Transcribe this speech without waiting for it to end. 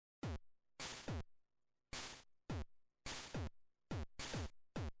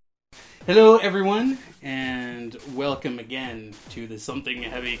Hello, everyone, and welcome again to the Something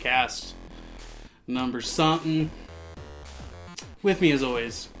Heavycast number something. With me, as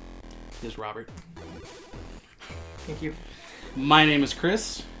always, is Robert. Thank you. My name is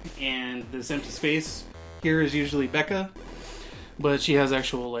Chris, and this empty space here is usually Bekah, but she has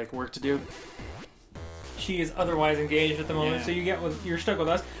actual work to do. She is otherwise engaged at the moment, so you're stuck with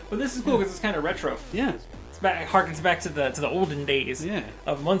us. But this is cool because it's kind of retro. Yeah, It harkens back to the olden days. Yeah.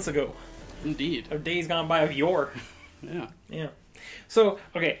 Of months ago. Indeed. Of days gone by of yore. Yeah. Yeah. So,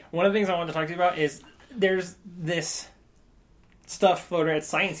 okay, one of the things I wanted to talk to you about is there's this stuff floating at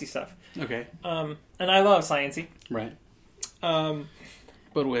sciencey stuff. Okay. And I love sciencey. Right.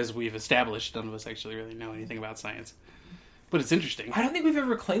 But as we've established, none of us actually really know anything about science. But it's interesting. I don't think we've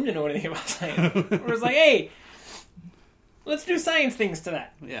ever claimed to know anything about science. We're just like, hey, let's do science things to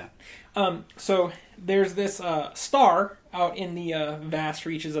that. Yeah. So there's this star out in the vast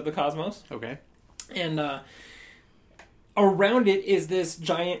reaches of the cosmos. Okay. And around it is this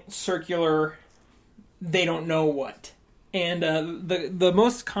giant circular, they don't know what. And the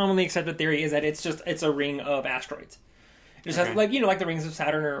most commonly accepted theory is that it's a ring of asteroids. It just has, like the rings of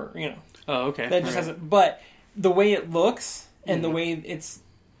Saturn, or Oh, okay. that just has it. But the way it looks and the way it's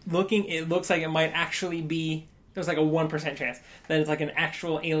looking, it looks like it might actually be. There's like a 1% chance that it's like an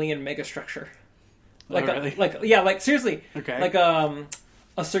actual alien megastructure. Like really? Seriously. Okay. Like a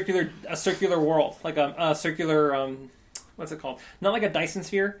circular world, like a circular what's it called? Not like a Dyson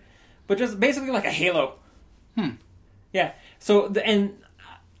sphere, but just basically like a halo. Yeah. So and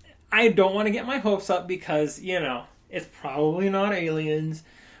I don't want to get my hopes up because it's probably not aliens,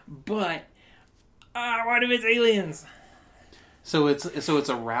 but what if it's aliens? So it's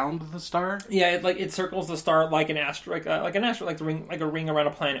around the star? Yeah, it circles the star like an asteroid, like a ring around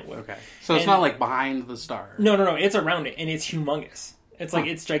a planet would. Okay, so it's not like behind the star. No, it's around it, and it's humongous. It's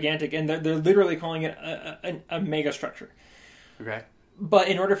it's gigantic, and they're literally calling it a mega structure. Okay, but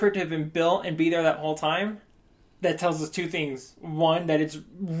in order for it to have been built and be there that whole time, that tells us two things: one, that it's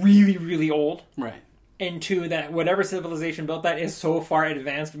really, really old, right, and two, that whatever civilization built that is so far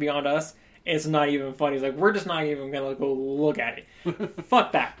advanced beyond us. It's not even funny. It's like, we're just not even going to go look at it.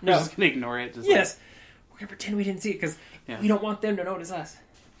 Fuck that. No. We're just going to ignore it. Yes. We're going to pretend we didn't see it because we don't want them to notice us.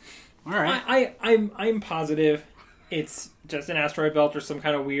 All right. I'm positive it's just an asteroid belt or some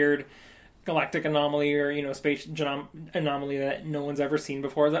kind of weird galactic anomaly or space anomaly that no one's ever seen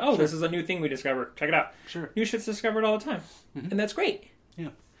before. It's like, this is a new thing we discovered. Check it out. Sure. New shit's discovered all the time. Mm-hmm. And that's great. Yeah.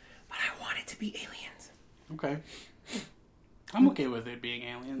 But I want it to be aliens. Okay. I'm okay with it being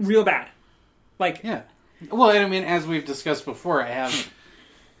aliens. Real bad. Yeah. Well, I mean, as we've discussed before,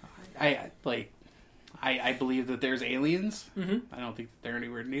 I believe that there's aliens. Mm-hmm. I don't think they're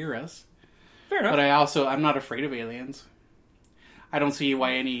anywhere near us. Fair enough. But I'm not afraid of aliens. I don't see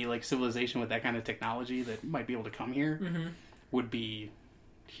why any civilization with that kind of technology that might be able to come here would be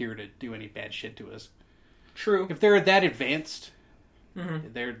here to do any bad shit to us. True. If they're that advanced,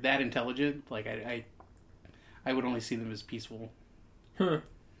 they're that intelligent, I would only see them as peaceful.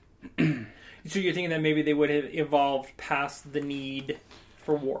 So you're thinking that maybe they would have evolved past the need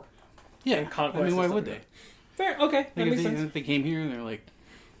for war? Yeah. And conquest. I mean, why would they? Fair. Okay. That makes sense. If they came here and they're like,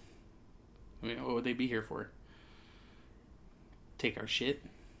 what would they be here for? Take our shit?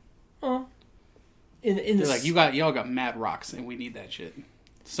 Oh. They're like, y'all got mad rocks and we need that shit.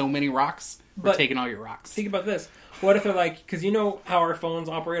 So many rocks, we're taking all your rocks. Think about this. What if they're like, because you know how our phones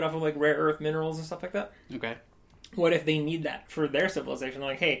operate off of rare earth minerals and stuff like that? Okay. What if they need that for their civilization? They're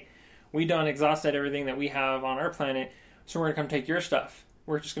like, hey, we done exhausted everything that we have on our planet, so we're going to come take your stuff.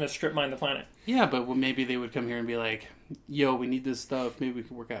 We're just going to strip mine the planet. Yeah, but maybe they would come here and be like, yo, we need this stuff. Maybe we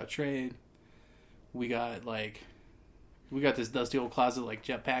could work out a trade. We got this dusty old closet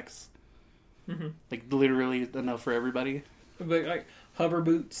jetpacks. Mm-hmm. Literally enough for everybody. Like hover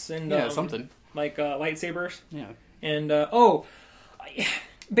boots and something. Lightsabers. Yeah. And,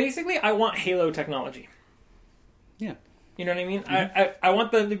 basically I want Halo technology. Yeah. You know what I mean? Mm-hmm. I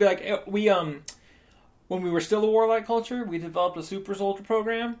want them to be like, when we were still a warlike culture, we developed a super soldier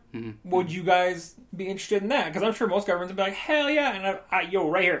program. Mm-hmm. Would you guys be interested in that? Because I'm sure most governments would be like, hell yeah, and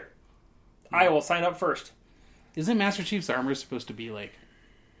right here. I will sign up first. Isn't Master Chief's armor supposed to be like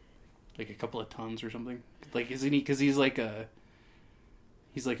a couple of tons or something? Isn't he? Because he's literally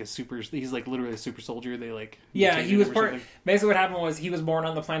a super soldier. He was part. Basically, what happened was he was born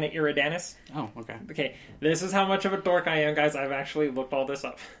on the planet Eridanus. Oh, okay. Okay, this is how much of a dork I am, guys. I've actually looked all this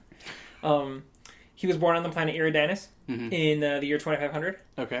up. He was born on the planet Eridanus in the year 2500.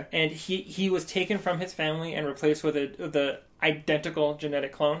 Okay. And he was taken from his family and replaced with the identical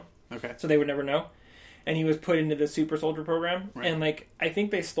genetic clone. Okay. So they would never know. and he was put into the super soldier program. Right. And like I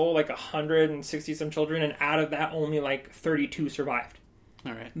think they stole like 160 some children, and out of that only like 32 survived.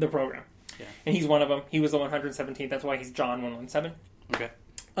 All right. The program. Yeah. And he's one of them. He was the 117th. That's why he's John 117. Okay.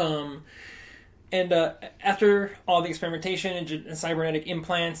 And after all the experimentation and cybernetic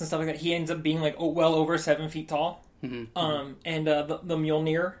implants and stuff like that, he ends up being like well over 7 feet tall. Mm-hmm. And the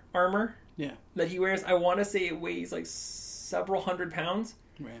Mjolnir armor that he wears, I want to say it weighs like several hundred pounds.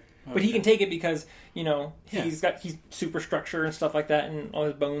 Right. Okay. But he can take it because, you know, he's super structure and stuff like that, and all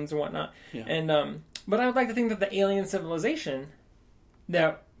his bones and whatnot. Yeah. And but I would like to think that the alien civilization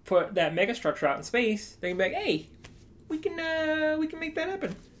that put that mega structure out in space, they can be like, hey, we can make that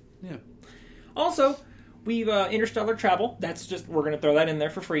happen. Yeah. Also, we've interstellar travel. That's just, we're going to throw that in there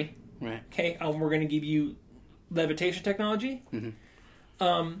for free. Right. Okay. We're going to give you levitation technology.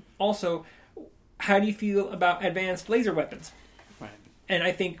 Mm-hmm. Also, how do you feel about advanced laser weapons? Right. And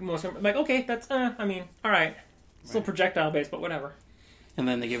I think most of them are like, okay, that's, all right. Still projectile based, but whatever. And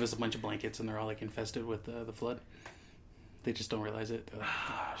then they gave us a bunch of blankets, and they're all like infested with the flood. They just don't realize it.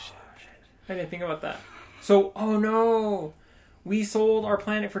 Oh, shit. I didn't think about that. So, oh no. We sold our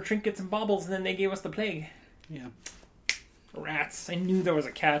planet for trinkets and baubles, and then they gave us the plague. Yeah. Rats. I knew there was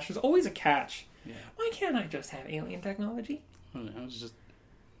a catch. There's always a catch. Yeah. Why can't I just have alien technology? I don't know. It's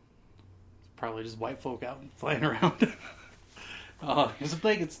probably just white folk out flying around. Oh, here's a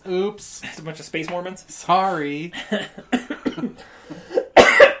plague. Oops. It's a bunch of space Mormons. Sorry.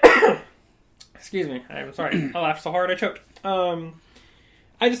 Excuse me. I'm sorry. I laughed so hard I choked.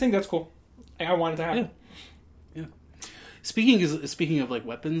 I just think that's cool. I want it to happen. Yeah. Speaking of like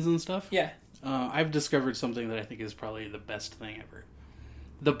weapons and stuff. Yeah. I've discovered something that I think is probably the best thing ever.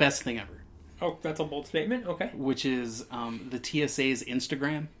 The best thing ever. Oh, that's a bold statement. Okay. Which is the TSA's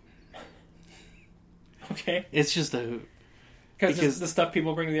Instagram. Okay. It's just a hoot. Because the stuff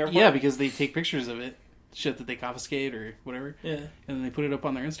people bring to the airport? Yeah, because they take pictures of it. Shit that they confiscate or whatever. Yeah. And then they put it up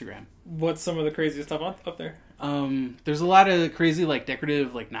on their Instagram. What's some of the craziest stuff up there? There's a lot of crazy like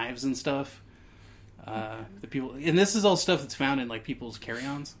decorative like knives and stuff. The people, and this is all stuff that's found in like people's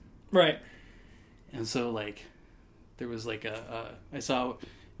carry-ons. Right. And so like there was like I saw it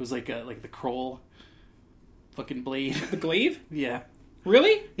was like the Kroll fucking blade. The glaive? Yeah.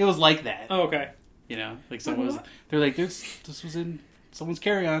 Really? It was like that. Oh, okay. You know, like they're like this was in someone's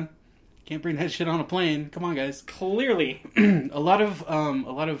carry-on. Can't bring that shit on a plane. Come on, guys. Clearly. a lot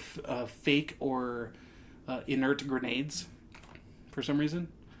of fake or inert grenades for some reason.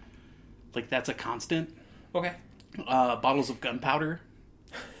 Like that's a constant. Okay. Bottles of gunpowder.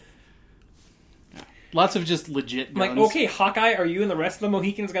 Yeah. Lots of just legit guns. Like, okay, Hawkeye, are you and the rest of the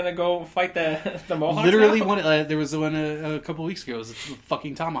Mohicans gonna go fight the Mohawks? Literally, there was one a couple weeks ago. It was a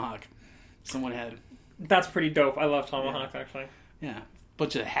fucking tomahawk. Someone had. That's pretty dope. I love tomahawks, actually. Yeah,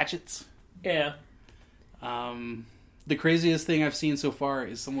 bunch of hatchets. Yeah. The craziest thing I've seen so far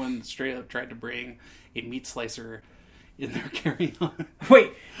is someone straight up tried to bring a meat slicer in their carry-on.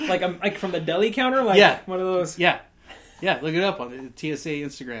 Wait, like from the deli counter? Like one of those? Yeah. Yeah, look it up on the TSA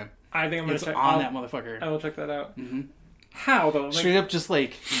Instagram. I think I'm going to check that motherfucker. I will check that out. Mm-hmm. How, though? Like, straight up just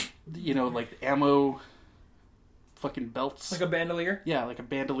like, like ammo fucking belts. Like a bandolier? Yeah, like a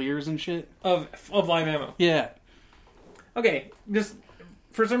bandoliers and shit. Of live ammo? Yeah. Okay, just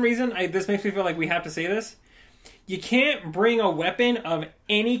for some reason, this makes me feel like we have to say this. You can't bring a weapon of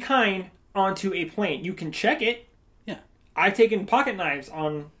any kind onto a plane. You can check it. Yeah. I've taken pocket knives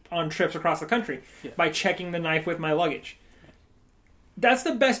on trips across the country by checking the knife with my luggage. That's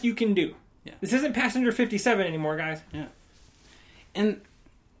the best you can do. Yeah. This isn't passenger 57 anymore, guys. Yeah. And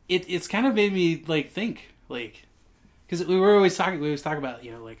it's kind of made me like think, like, because we always talk about,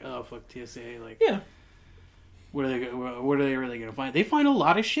 like, oh, fuck TSA, like, yeah. What are they really going to find? They find a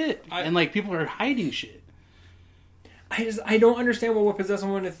lot of shit. And, like, people are hiding shit. I don't understand what would possess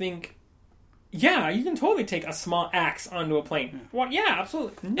someone to think, yeah, you can totally take a small axe onto a plane. Yeah, well, yeah,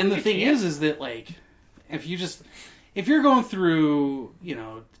 absolutely. No, and the thing is that, like, if you're going through,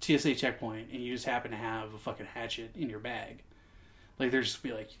 TSA checkpoint and you just happen to have a fucking hatchet in your bag, like, they're just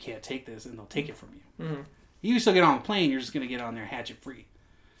be like, you can't take this, and they'll take it from you. Mm-hmm. You still get on the plane, you're just going to get on there hatchet free.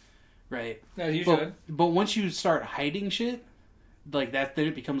 Right? As you should. But once you start hiding shit, like that, then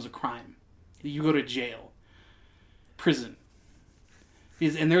it becomes a crime. You go to jail. Prison.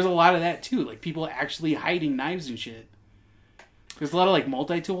 And there's a lot of that too. Like people actually hiding knives and shit. There's a lot of like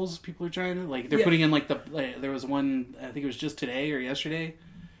multi-tools people are trying to, like, they're putting in like there was one, I think it was just today or yesterday,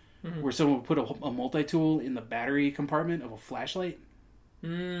 where someone put a multi-tool in the battery compartment of a flashlight.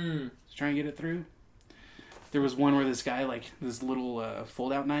 To try and get it through. There was one where this guy, like, this little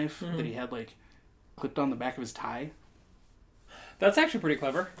fold-out knife that he had, like, clipped on the back of his tie. That's actually pretty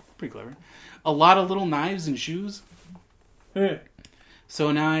clever. Pretty clever. A lot of little knives and shoes.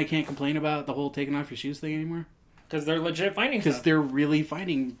 So now I can't complain about the whole taking off your shoes thing anymore. Because they're legit finding stuff. Because they're really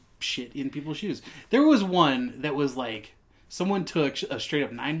finding shit in people's shoes. There was one that was like, someone took a straight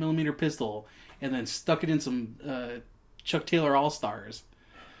up 9mm pistol and then stuck it in some Chuck Taylor All-Stars.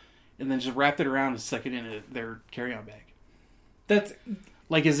 And then just wrapped it around and stuck it in their carry-on bag. That's...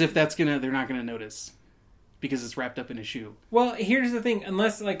 Like as if they're not gonna notice. Because it's wrapped up in a shoe. Well, here's the thing.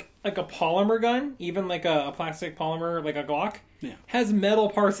 Unless like a polymer gun, even like a plastic polymer, like a Glock, has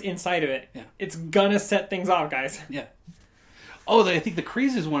metal parts inside of it. Yeah. It's gonna set things off, guys. Yeah. Oh, I think the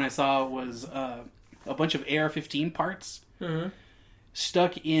craziest one I saw was a bunch of AR-15 parts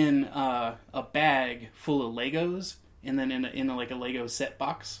stuck in a bag full of Legos and then in a Lego set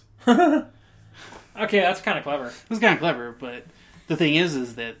box. Okay, that's kind of clever. It was kind of clever, but the thing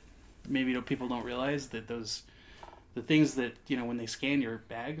is that maybe people don't realize that the things that, when they scan your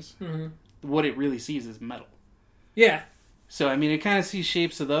bags, what it really sees is metal. Yeah. So, I mean, it kind of sees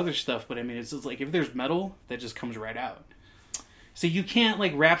shapes of the other stuff, but I mean, it's just like, if there's metal, that just comes right out. So you can't,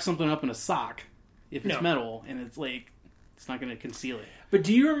 like, wrap something up in a sock if it's metal, and it's like, it's not going to conceal it. But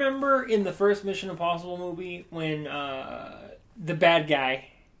do you remember in the first Mission Impossible movie when the bad guy,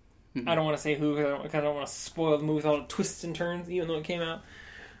 I don't want to say who, because I don't want to spoil the movie with all the twists and turns, even though it came out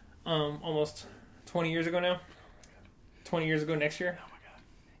almost 20 years ago now. 20 years ago next year. Oh my god.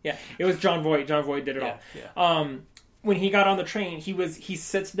 Yeah, it was John Voight. John Voight did it all. Yeah. When he got on the train, he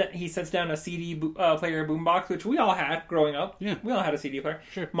sets down a CD player boombox, which we all had growing up. Yeah. We all had a CD player.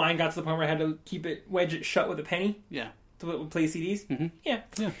 Sure. Mine got to the point where I had to wedge it shut with a penny. Yeah. To play CDs. Mm-hmm. Yeah.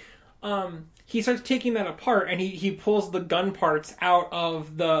 Yeah. He starts taking that apart, and he pulls the gun parts out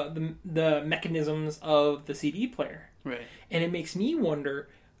of the mechanisms of the CD player. Right. And it makes me wonder,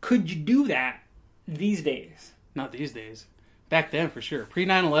 could you do that these days? Not these days. Back then, for sure. Pre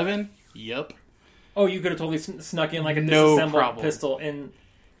 9/11, yup. Oh, you could have totally snuck in like a disassembled pistol.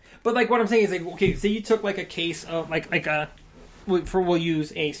 But like what I'm saying is like, okay, say you took like a case of we'll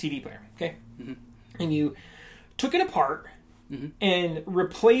use a CD player, okay, and you took it apart and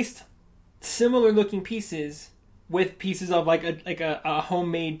replaced similar looking pieces with pieces of like a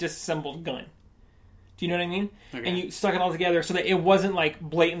homemade disassembled gun. Do you know what I mean? Okay. And you stuck it all together so that it wasn't like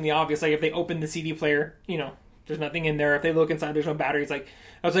blatantly obvious. Like if they opened the CD player, there's nothing in there. If they look inside, there's no batteries. Like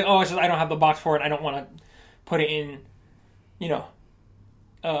I was like, oh, it's just I don't have the box for it. I don't want to put it in. I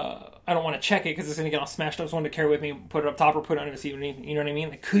don't want to check it because it's going to get all smashed up. So I wanted to carry it with me, put it up top, or put it under the seat. You know what I mean?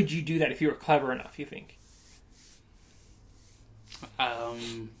 Like, could you do that if you were clever enough? You think?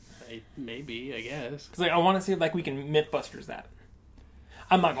 Maybe, I guess. Because I want to see if we can Mythbusters that.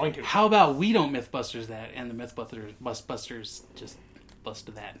 I'm not going to. How about we don't Mythbusters that, and the Mythbusters just bust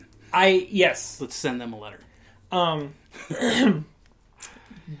that? Yes. Let's send them a letter. I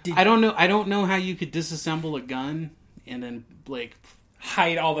don't know. I don't know how you could disassemble a gun and then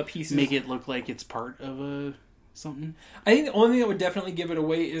hide all the pieces, make it look like it's part of something. I think the only thing that would definitely give it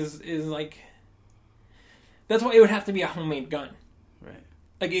away is like that's why it would have to be a homemade gun, right?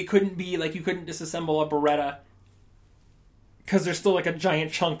 Like it couldn't be like you couldn't disassemble a Beretta because there's still like a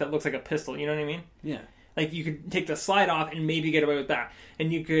giant chunk that looks like a pistol. You know what I mean? Yeah. Like, you could take the slide off and maybe get away with that.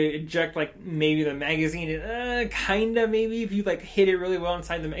 And you could eject, maybe the magazine. Kind of, maybe, if you, hit it really well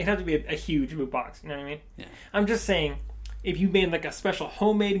inside it'd have to be a huge boot box. You know what I mean? Yeah. I'm just saying, if you made, a special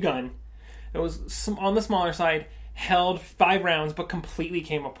homemade gun that was on the smaller side, held 5 rounds, but completely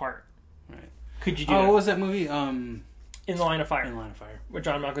came apart. Right. Could you do that? What was that movie? In the Line of Fire. In the Line of Fire. With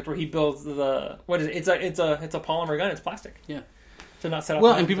John Malkovich, where he builds what is it? It's a polymer gun. It's plastic. Yeah. To not set up.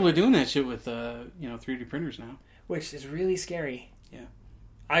 Well, and people are doing that shit with 3D printers now, which is really scary. Yeah,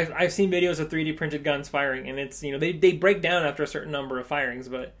 I've seen videos of 3D printed guns firing, and it's they break down after a certain number of firings,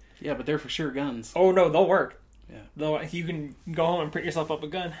 but they're for sure guns. Oh no, they'll work. Yeah, you can go home and print yourself up a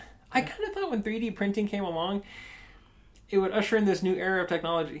gun. I kind of thought when 3D printing came along, it would usher in this new era of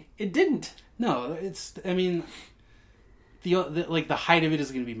technology. It didn't. No, I mean, the height of it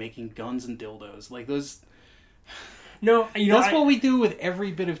is going to be making guns and dildos like those. No, that's what we do with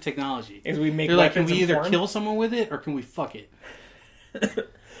every bit of technology. Is we make weapons can we either kill someone with it or can we fuck it?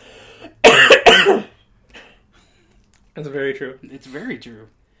 That's very true. It's very true.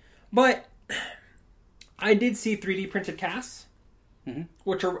 But I did see 3D printed casts,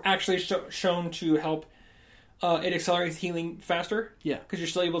 which are actually shown to help. It accelerates healing faster. Yeah, because you're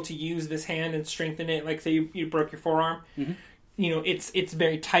still able to use this hand and strengthen it. Like, say you broke your forearm. Mm-hmm. It's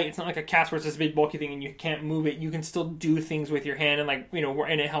very tight. It's not like a cast where it's this big bulky thing and you can't move it. You can still do things with your hand and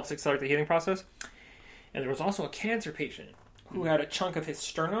and it helps accelerate the healing process. And there was also a cancer patient who had a chunk of his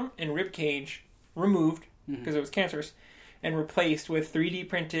sternum and rib cage removed because it was cancerous, and replaced with 3D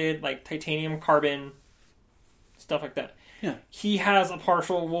printed, like, titanium, carbon, stuff like that. Yeah. He has a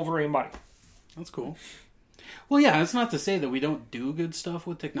partial Wolverine body. That's cool. Well, yeah, it's not to say that we don't do good stuff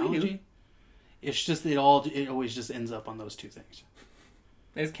with technology. It's just it always just ends up on those two things.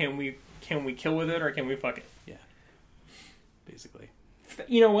 Can we kill with it or can we fuck it? Yeah. Basically.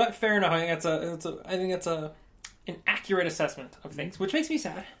 You know what? Fair enough. I think that's an accurate assessment of things, which makes me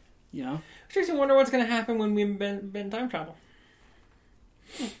sad. You know? Which makes me wonder what's going to happen when we bend time travel.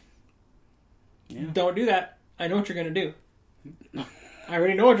 Yeah. Don't do that. I know what you're going to do. I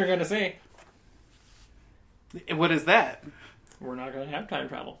already know what you're going to say. What is that? We're not going to have time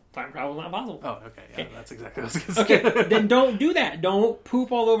travel. Time travel is not possible. Oh, okay. Yeah, that's exactly what I was going to say. Okay, then don't do that. Don't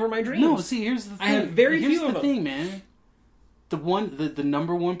poop all over my dreams. No, see, here's the thing. I have very few of them. Here's the thing, man. The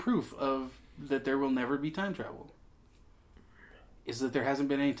number one proof of that there will never be time travel is that there hasn't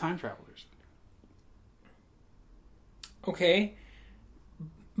been any time travelers. Okay.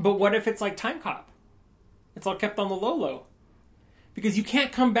 But what if it's like Time Cop? It's all kept on the low. Because you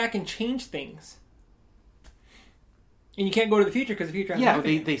can't come back and change things. And you can't go to the future because the future hasn't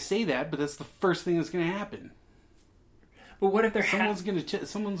happened yet. They say that, but that's the first thing that's going to happen. But what if someone's going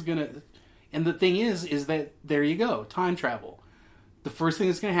to... And the thing is that there you go, time travel. The first thing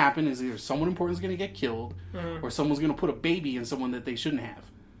that's going to happen is either someone important is going to get killed, or someone's going to put a baby in someone that they shouldn't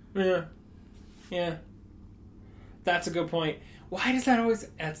have. Yeah. That's a good point. Why does that always...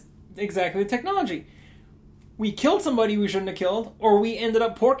 That's exactly the technology. We killed somebody we shouldn't have killed, or we ended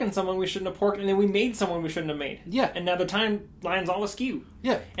up porking someone we shouldn't have porked, and then we made someone we shouldn't have made. Yeah. And now the timeline's all askew.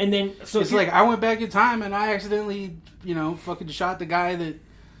 Yeah. And then... So it's like, I went back in time and I accidentally, fucking shot the guy that,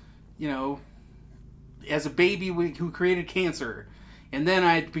 as a baby who created cancer. And then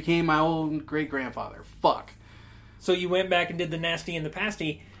I became my own great-grandfather. Fuck. So you went back and did the nasty and the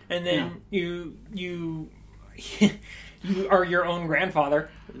pasty, and then you are your own grandfather.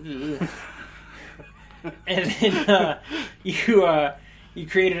 And then you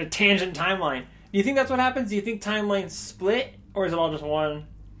created a tangent timeline. Do you think that's what happens? Do you think timelines split, or is it all just one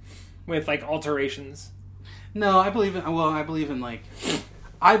with like alterations? No, I believe in the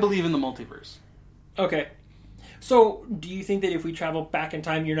multiverse. Okay. So, do you think that if we travel back in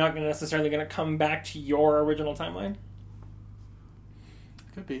time, you're not necessarily going to come back to your original timeline?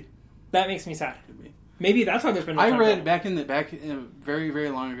 Could be. That makes me sad. Could be. Maybe that's why there's been no time travel. Back very, very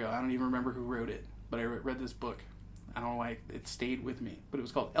long ago. I don't even remember who wrote it, but I read this book. I don't know why it stayed with me, but it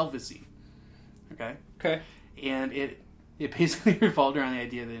was called Elvisy. Okay. And it basically revolved around the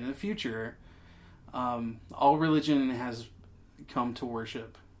idea that in the future, all religion has come to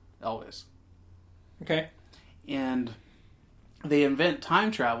worship Elvis. Okay. And they invent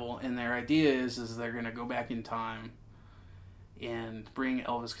time travel, and their idea is they're going to go back in time and bring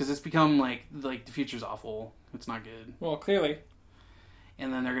Elvis, because it's become like the future's awful. It's not good. Well, clearly.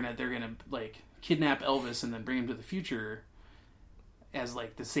 And then they're gonna like kidnap Elvis and then bring him to the future as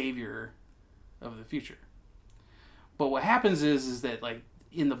like the savior of the future. But what happens is that like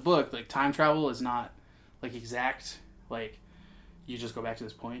in the book, like time travel is not like exact, like you just go back to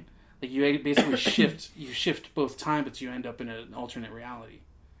this point. Like you basically shift both time, but you end up in an alternate reality.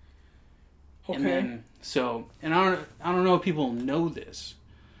 Okay. And then I don't know if people know this,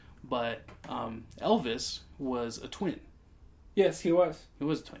 but Elvis was a twin. Yes, he was. He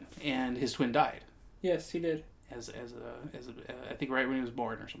was a twin, and his twin died. Yes, he did. As I think right when he was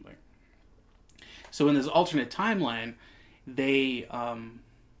born or something. So in this alternate timeline, they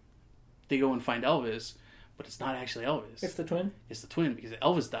go and find Elvis, but it's not actually Elvis. It's the twin? It's the twin, because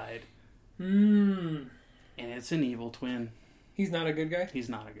Elvis died. And it's an evil twin. He's not a good guy? He's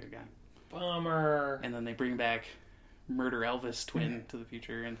not a good guy. Bummer. And then they bring back Murder Elvis twin to the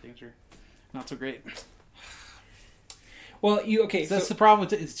future, and things are not so great. Well, that's the problem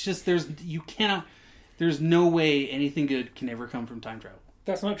with it. It's just there's no way anything good can ever come from time travel.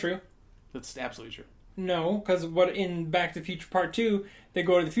 That's not true. That's absolutely true. No, because in Back to the Future Part 2, they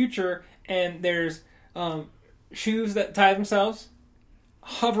go to the future, and there's shoes that tie themselves,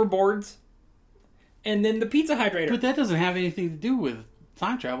 hoverboards, and then the pizza hydrator. But that doesn't have anything to do with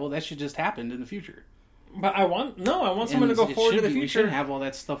time travel. That should just happen in the future. But I want someone to go forward to the future. We should have all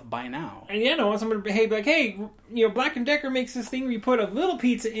that stuff by now. And I want someone to behave like, hey, Black & Decker makes this thing where you put a little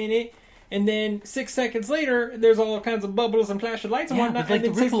pizza in it, and then 6 seconds later, there's all kinds of bubbles and flashing lights and whatnot. But like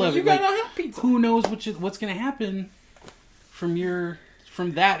and the ripple of it, you got a hot pizza. Who knows what's going to happen from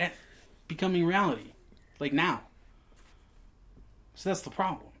that becoming reality, like now. So that's the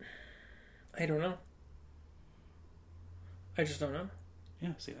problem. I don't know. I just don't know.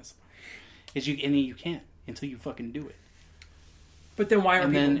 Yeah, see, that's the problem. You can't until you fucking do it. But then why are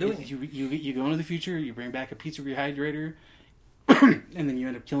and people then doing it? You go into the future, you bring back a pizza rehydrator, and then you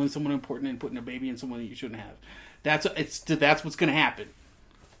end up killing someone important and putting a baby in someone that you shouldn't have. That's what's going to happen.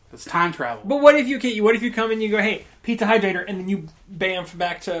 That's time travel. But what if you come and you go, hey, pizza hydrator, and then you bamf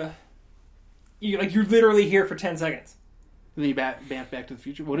back to you're literally here for 10 seconds. And then you bamf back to the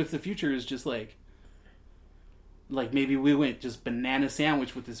future. What if the future is just like maybe we went just banana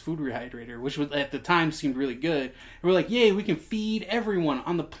sandwich with this food rehydrator, which was, at the time seemed really good. And we're like, yay, we can feed everyone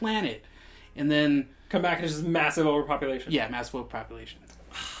on the planet. And then come back and it's just massive overpopulation. Yeah, massive overpopulation.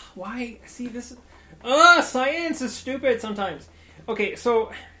 Why? See, this science is stupid sometimes. Okay,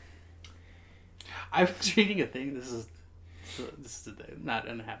 so I was reading a thing. This is not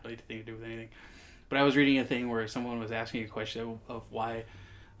an happy thing to do with anything. But I was reading a thing where someone was asking a question of why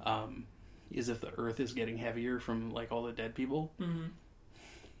is if the Earth is getting heavier from like all the dead people, mm-hmm.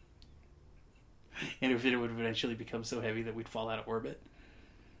 and if it would eventually become so heavy that we'd fall out of orbit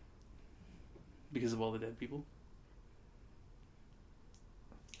because of all the dead people.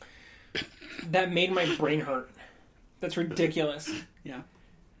 That made my brain hurt. That's ridiculous. Yeah.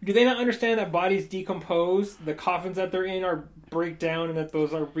 Do they not understand that bodies decompose, the coffins that they're in are break down, and that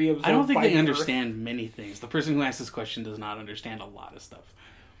those are reabsorbed? I don't think they the understand Earth? many things. The person who asked this question does not understand a lot of stuff.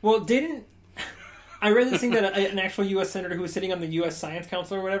 Well, I read this thing that an actual U.S. senator who was sitting on the U.S. Science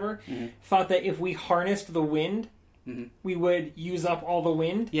Council or whatever mm-hmm. thought that if we harnessed the wind, mm-hmm. we would use up all the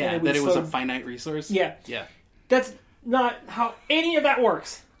wind. Yeah, and that it was a finite resource. Yeah. Yeah. That's not how any of that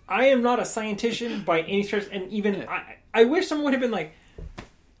works. I am not a scientist by any stretch, and even I wish someone would have been like,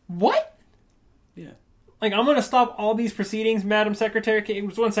 what? Yeah. Like, I'm going to stop all these proceedings, Madam Secretary. Okay,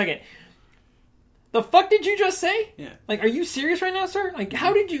 just 1 second. The fuck did you just say? Yeah. Like, are you serious right now, sir? Like,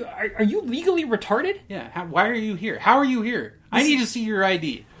 how did you... Are you legally retarded? Yeah. Why are you here? How are you here? I need to see your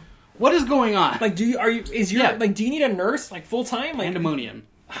ID. What is going on? Like, do you need a nurse, like, full-time? Like, pandemonium.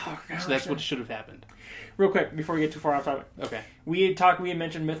 Oh, gosh. So that's what should have happened. Real quick, before we get too far off topic. Okay. We had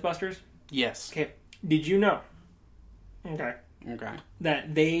mentioned Mythbusters. Yes. Okay. Did you know? Okay. Okay.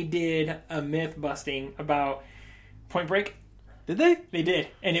 That they did a myth busting about Point Break. Did they? They did.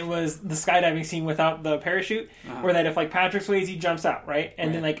 And it was the skydiving scene without the parachute, where that if like Patrick Swayze jumps out, right?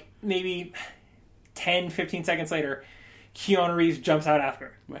 And then like maybe 10, 15 seconds later, Keanu Reeves jumps out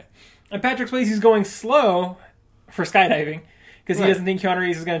after. Right. And Patrick Swayze's going slow for skydiving because he doesn't think Keanu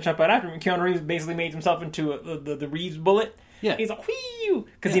Reeves is going to jump out after him. Keanu Reeves basically made himself into the Reeves bullet. Yeah. He's like, whee!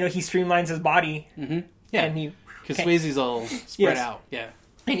 Because, he streamlines his body. Mm-hmm. Yeah. And he... Because Swayze's all spread out. Yeah.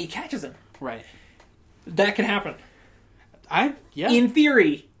 And he catches him. Right. That could happen. Yeah. In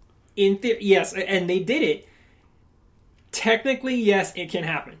theory, yes, and they did it. Technically, yes, it can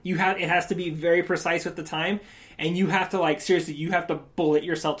happen. It has to be very precise with the time, and you have to seriously, you have to bullet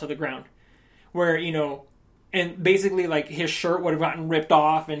yourself to the ground. Where, and basically his shirt would have gotten ripped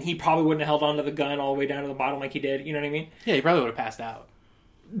off, and he probably wouldn't have held onto the gun all the way down to the bottom like he did. You know what I mean? Yeah, he probably would have passed out.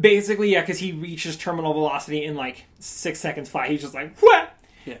 Basically, yeah, because he reaches terminal velocity in 6 seconds flat. He's just like, what?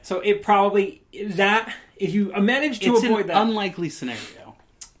 Yeah. So it probably if you manage to avoid that, unlikely scenario,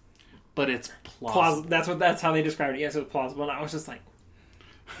 but it's plausible. That's how they described it. Yes, it was plausible. And I was just like,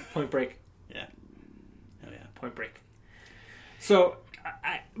 Point Break. Yeah. Oh yeah. Point Break. So,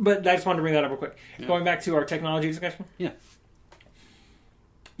 but I just wanted to bring that up real quick. Yeah. Going back to our technology discussion. Yeah.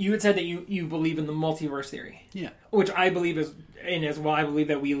 You had said that you believe in the multiverse theory. Yeah. Which I believe is, and as well, I believe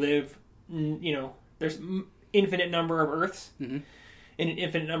that we live, there's infinite number of Earths, mm-hmm. in an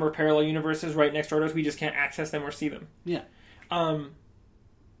infinite number of parallel universes right next door to us. We just can't access them or see them. Yeah. Do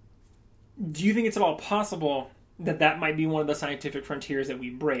you think it's at all possible that might be one of the scientific frontiers that we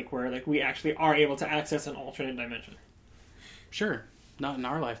break, where we actually are able to access an alternate dimension? Sure. Not in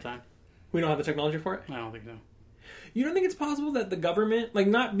our lifetime. We don't have the technology for it? I don't think so. You don't think it's possible that the government,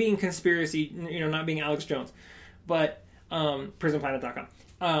 not being conspiracy, not being Alex Jones, but prisonplanet.com.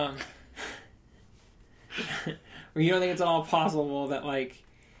 You don't think it's at all possible that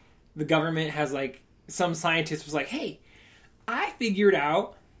the government has some scientist was like, hey, I figured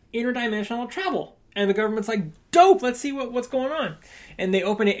out interdimensional travel, and the government's like, dope, let's see what's going on, and they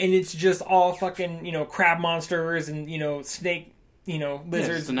open it and it's just all fucking crab monsters and snake lizards.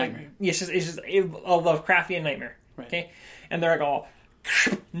 Yeah, it's a nightmare. It's just a Lovecraftian nightmare. Right. Okay, and they're all,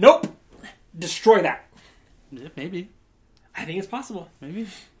 nope, destroy that. Yeah, maybe. I think it's possible. Maybe.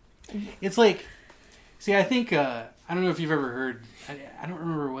 It's see, I think, I don't know if you've ever heard, I don't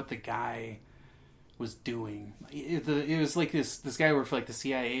remember what the guy was doing. It was this guy worked for the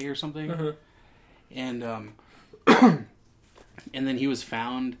CIA or something. Uh-huh. And, and then he was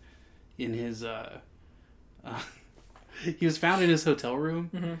found in his, hotel room,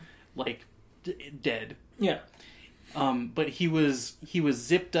 mm-hmm. dead. Yeah. But he was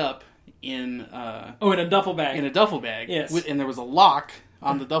zipped up in in a duffel bag. In a duffel bag. Yes. And there was a lock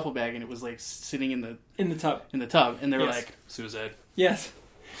on the duffel bag, and it was like sitting in the tub. In the tub, and they were Yes. like, suicide. Yes.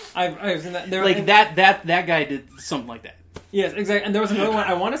 I've seen that. There, Like that guy did something like that. Yes, exactly. And there was another one.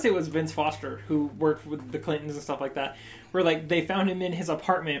 I want to say it was Vince Foster, who worked with the Clintons and stuff like that, where like they found him in his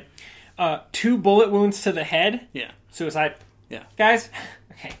apartment, 2 bullet wounds to the head. Yeah. Suicide. Yeah. Guys.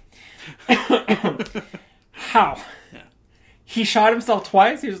 Okay. How? Yeah. He shot himself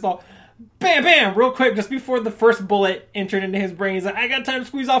twice. He was all bam, bam, real quick, just before the first bullet entered into his brain. He's like, I got time to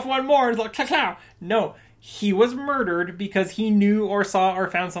squeeze off one more. And it's like, chow. No. He was murdered because he knew or saw or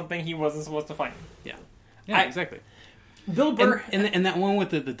found something he wasn't supposed to find. Yeah. Yeah, exactly. Bill Burr... And that one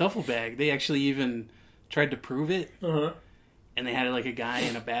with the duffel bag, they actually even tried to prove it. Uh-huh. And they had like a guy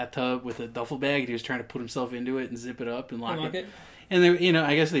in a bathtub with a duffel bag, and he was trying to put himself into it and zip it up and lock it. And they,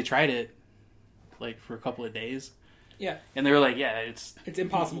 I guess they tried it like for a couple of days. Yeah. And they were like, yeah, it's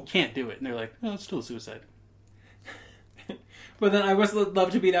impossible. You can't do it. And they're like, no, it's still a suicide. But then I would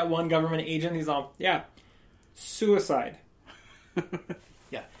love to be that one government agent. He's all, yeah, suicide.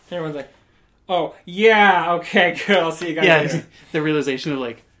 Yeah. And everyone's like, oh, yeah, okay, good. I'll see you guys later. The realization of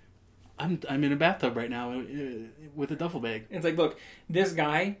like, I'm in a bathtub right now with a duffel bag. It's like, look, this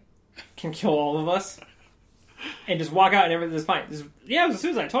guy can kill all of us and just walk out and everything's fine. It was a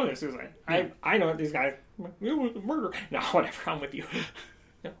suicide. I told you it was a suicide. Yeah. I know these guys. It was a murder. No, whatever. I'm with you.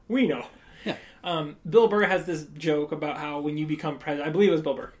 We know. Yeah. Bill Burr has this joke about how when you become president, I believe it was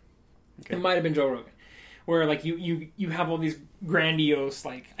Bill Burr. Okay. It might have been Joe Rogan. Where like you have all these grandiose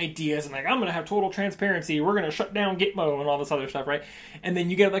like ideas and like I'm gonna have total transparency, we're gonna shut down Gitmo and all this other stuff, right? And then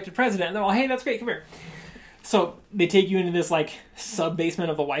you get elected president and they're all, hey, that's great, come here. So they take you into this like sub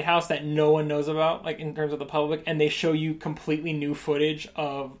basement of the White House that no one knows about, like in terms of the public, and they show you completely new footage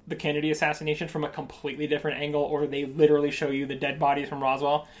of the Kennedy assassination from a completely different angle, or they literally show you the dead bodies from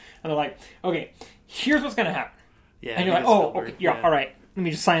Roswell, and they're like, okay, here's what's gonna happen. Yeah. And you're like, oh, okay, yeah, all right. Let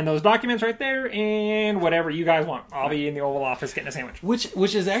me just sign those documents right there, and whatever you guys want. I'll be in the Oval Office getting a sandwich.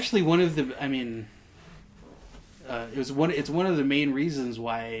 Which is actually one of the, I mean, it's one of the main reasons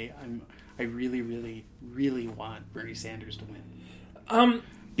why I really, really, really want Bernie Sanders to win.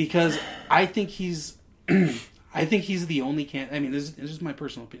 Because I think he's the only candidate. I mean, this is my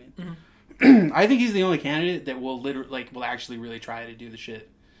personal opinion. Mm-hmm. I think he's the only candidate that will actually really try to do the shit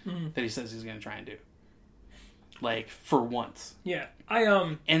that he says he's going to try and do. Like, for once. Yeah.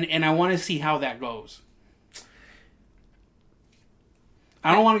 And I want to see how that goes.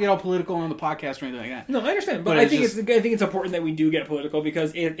 I don't want to get all political on the podcast or anything like that. No, I understand. But I think it's important that we do get political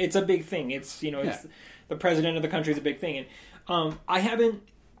because it's a big thing. It's, it's the president of the country is a big thing. And I haven't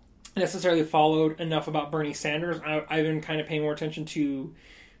necessarily followed enough about Bernie Sanders. I've been kind of paying more attention to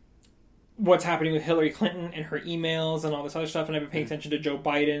what's happening with Hillary Clinton and her emails and all this other stuff. And I've been paying attention to Joe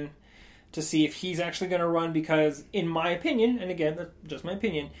Biden to see if he's actually going to run, because in my opinion, and again, that's just my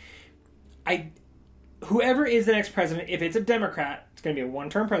opinion, whoever is the next president, if it's a Democrat, it's going to be a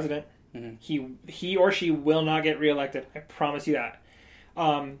one-term president. Mm-hmm. He or she will not get reelected. I promise you that.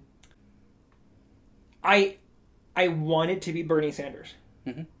 I want it to be Bernie Sanders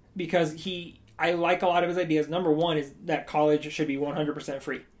because I like a lot of his ideas. Number one is that college should be 100%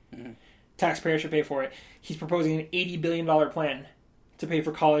 free. Mm-hmm. Taxpayers should pay for it. He's proposing an $80 billion plan to pay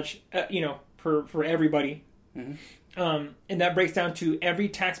for college, for everybody. Mm-hmm. And that breaks down to every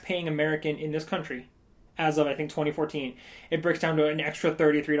tax-paying American in this country, as of, I think, 2014, it breaks down to an extra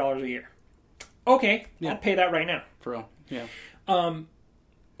 $33 a year. Okay, I'll pay that right now. For real, yeah.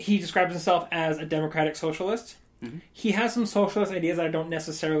 He describes himself as a democratic socialist. Mm-hmm. He has some socialist ideas I don't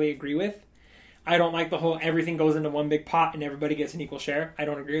necessarily agree with. I don't like the whole everything goes into one big pot and everybody gets an equal share. I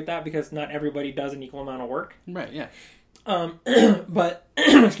don't agree with that because not everybody does an equal amount of work. Right, yeah. But,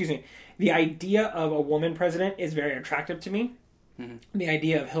 excuse me, the idea of a woman president is very attractive to me. Mm-hmm. The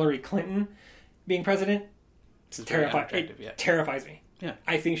idea of Hillary Clinton being president terrifies me. Yeah.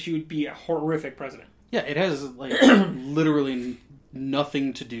 I think she would be a horrific president. Yeah, it has like literally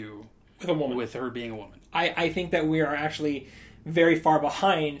nothing to do with a woman, with her being a woman. I think that we are actually very far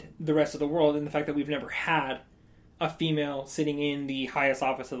behind the rest of the world in the fact that we've never had a female sitting in the highest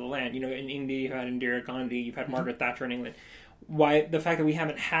office of the land. In India, you've had Indira Gandhi, you've had Margaret Thatcher in England. Why the fact that we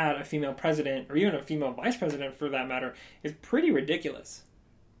haven't had a female president, or even a female vice president for that matter, is pretty ridiculous,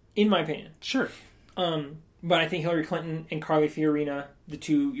 in my opinion. Sure. But I think Hillary Clinton and Carly Fiorina, the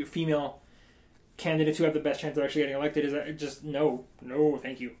two female candidates who have the best chance of actually getting elected, is just no,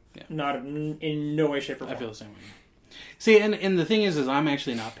 thank you. Yeah. Not in no way, shape, or form. I feel the same way. See, and the thing is I'm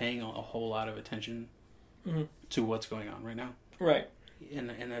actually not paying a whole lot of attention to what's going on right now. Right.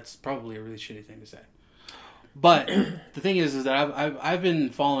 And that's probably a really shitty thing to say. But the thing is that I've been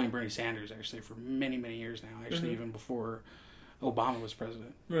following Bernie Sanders actually for many, many years now. Actually, even before Obama was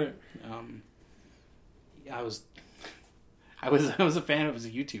president. Right. I was a fan of his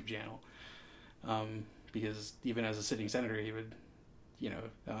YouTube channel. Because even as a sitting senator, he would,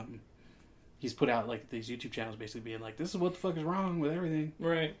 he's put out like these YouTube channels basically being like, this is what the fuck is wrong with everything.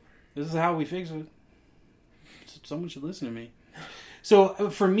 Right. This is how we fix it. Someone should listen to me. So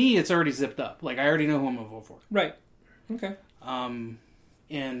for me, it's already zipped up. Like I already know who I'm gonna vote for. Right. Okay. And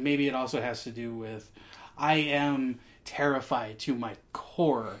maybe it also has to do with I am terrified to my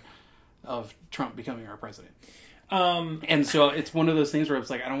core of Trump becoming our president. And so it's one of those things where it's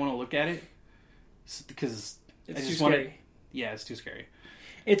like I don't want to look at it because it's too scary. Yeah, it's too scary.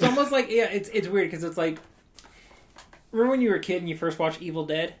 It's almost like it's weird because it's like remember when you were a kid and you first watched Evil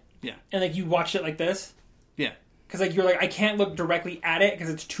Dead? Yeah. And like you watched it like this? Yeah. Because like you're like I can't look directly at it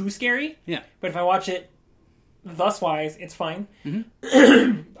because it's too scary. Yeah. But if I watch it thus-wise, it's fine.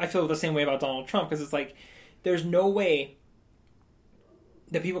 Mm-hmm. I feel the same way about Donald Trump because it's like there's no way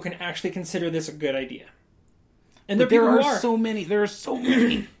that people can actually consider this a good idea. And there are so many. There are so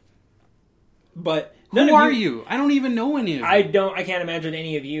many. But who are you? I don't even know any of you. I can't imagine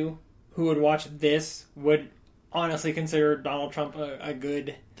any of you who would watch this would honestly consider Donald Trump a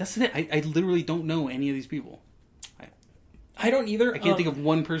good... That's it. I literally don't know any of these people. I don't either. I can't think of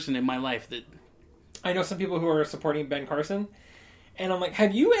one person in my life that... I know some people who are supporting Ben Carson. And I'm like,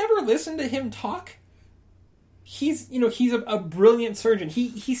 have you ever listened to him talk? He's a brilliant surgeon.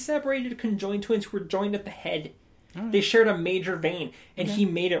 He separated conjoined twins who were joined at the head. Right. They shared a major vein, and he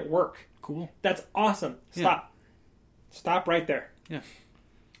made it work. Cool. That's awesome. Stop. Yeah. Stop right there. Yeah.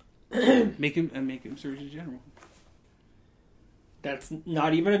 make him Surgeon General. That's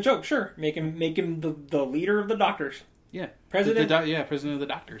not even a joke. Sure, make him the leader of the doctors. Yeah, president. President of the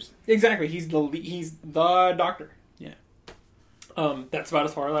doctors. Exactly. He's the doctor. Yeah. That's about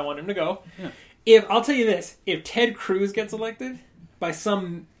as far as I want him to go. Yeah. I'll tell you this, if Ted Cruz gets elected by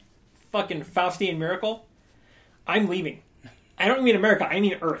some fucking Faustian miracle, I'm leaving. I don't mean America. I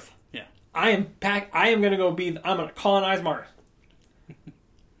mean Earth. Yeah. I'm going to colonize Mars.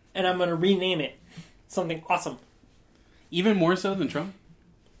 And I'm going to rename it something awesome. Even more so than Trump?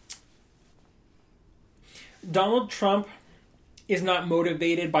 Donald Trump is not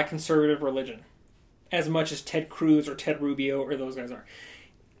motivated by conservative religion as much as Ted Cruz or Ted Rubio or those guys are.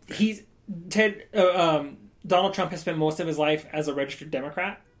 Donald Trump has spent most of his life as a registered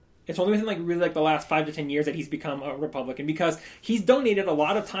Democrat. It's only within the last 5 to 10 years that he's become a Republican because he's donated a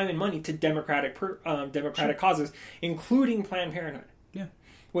lot of time and money to Democratic causes, including Planned Parenthood. Yeah.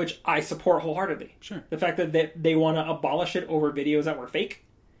 Which I support wholeheartedly. Sure. The fact that they want to abolish it over videos that were fake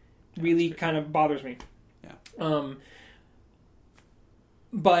really kind of bothers me. Yeah.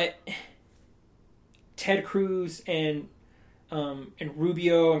 But Ted Cruz and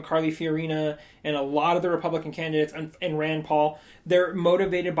Rubio and Carly Fiorina and a lot of the Republican candidates and Rand Paul, they're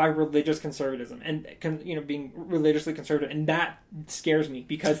motivated by religious conservatism and being religiously conservative, and that scares me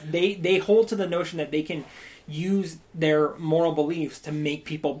because they hold to the notion that they can use their moral beliefs to make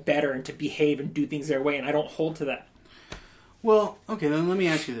people better and to behave and do things their way, and I don't hold to that. Well, okay, then let me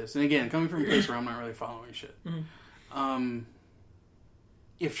ask you this. And again, coming from a place where I'm not really following shit. Mm-hmm.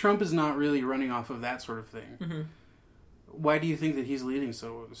 If Trump is not really running off of that sort of thing, mm-hmm. why do you think that he's leading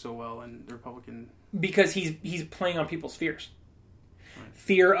so well in the Republican... Because he's playing on people's fears. Right.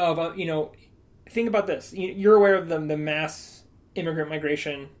 Fear of, think about this. You're aware of the mass immigrant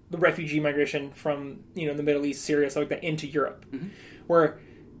migration, the refugee migration from, the Middle East, Syria, stuff like that, into Europe. Mm-hmm. Where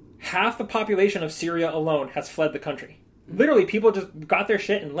half the population of Syria alone has fled the country. Literally, people just got their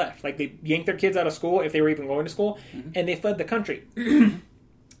shit and left. Like, they yanked their kids out of school, if they were even going to school, mm-hmm. and they fled the country.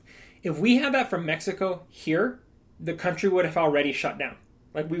 If we had that from Mexico here, the country would have already shut down.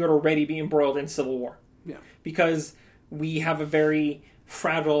 Like, we would already be embroiled in civil war. Yeah. Because we have a very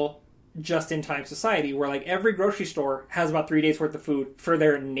fragile, just-in-time society where, like, every grocery store has about 3 days' worth of food for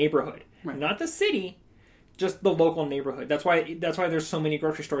their neighborhood. Right. Not the city, just the local neighborhood. That's why there's so many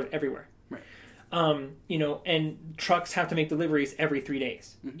grocery stores everywhere. Right. And trucks have to make deliveries every 3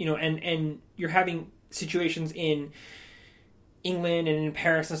 days. Mm-hmm. And you're having situations in England and in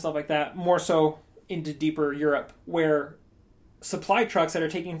Paris and stuff like that, more so into deeper Europe, where supply trucks that are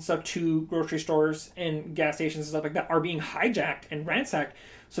taking stuff to grocery stores and gas stations and stuff like that are being hijacked and ransacked,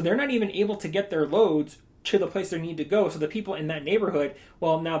 so they're not even able to get their loads to the place they need to go. So the people in that neighborhood,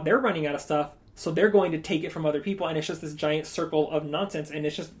 well, now they're running out of stuff, so they're going to take it from other people, and it's just this giant circle of nonsense, and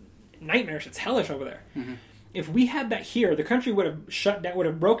it's just nightmarish. It's hellish over there. Mm-hmm. If we had that here, the country would have shut down, would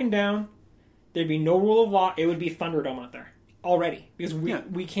have broken down. There'd be no rule of law. It would be Thunderdome out there already, because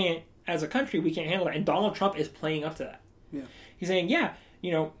we can't as a country, we can't handle that. And Donald Trump is playing up to that. Yeah. He's saying, yeah,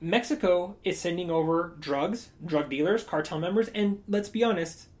 Mexico is sending over drugs, drug dealers, cartel members, and let's be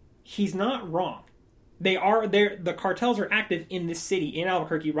honest, he's not wrong. They are there. The cartels are active in this city, in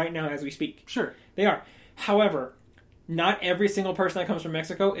Albuquerque, right now as we speak. Sure. They are. However, not every single person that comes from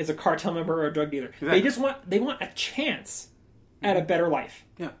Mexico is a cartel member or a drug dealer. Exactly. They want a chance at a better life.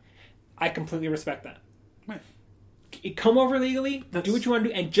 Yeah. I completely respect that. Right. Come over legally, do what you want to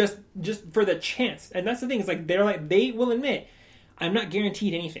do, and just for the chance. And that's the thing. It's like they will admit, I'm not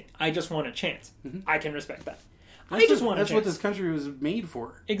guaranteed anything. I just want a chance. Mm-hmm. I can respect that. I just want a chance. That's what this country was made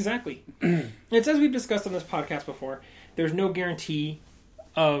for. Exactly. It's as we've discussed on this podcast before. There's no guarantee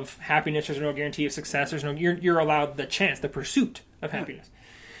of happiness. There's no guarantee of success. You're allowed the chance, the pursuit of happiness,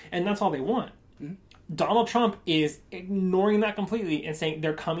 and that's all they want. Mm-hmm. Donald Trump is ignoring that completely and saying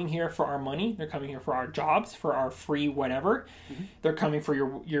they're coming here for our money. They're coming here for our jobs, for our free whatever. Mm-hmm. They're coming for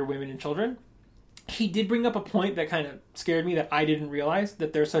your women and children. He did bring up a point that kind of scared me that I didn't realize,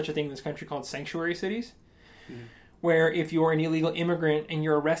 that there's such a thing in this country called sanctuary cities. Mm-hmm. Where if you're an illegal immigrant and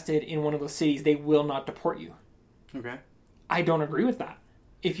you're arrested in one of those cities, they will not deport you. Okay. I don't agree with that.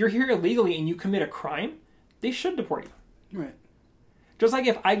 If you're here illegally and you commit a crime, they should deport you. Right. Just like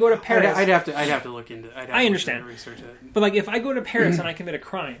if I go to Paris... I'd have to look into it. I understand. Research it. But like if I go to Paris and I commit a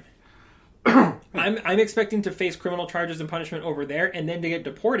crime, I'm expecting to face criminal charges and punishment over there and then to get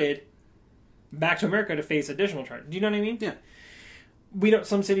deported back to America to face additional charges. Do you know what I mean? Yeah.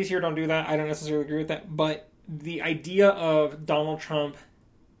 Some cities here don't do that. I don't necessarily agree with that. But the idea of Donald Trump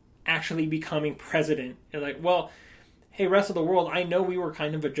actually becoming president, you're like, well, hey, rest of the world, I know we were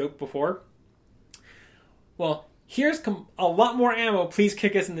kind of a joke before. Well, here's a lot more ammo. Please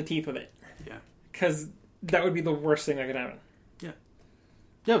kick us in the teeth with it. Yeah. Because that would be the worst thing that could happen. Yeah.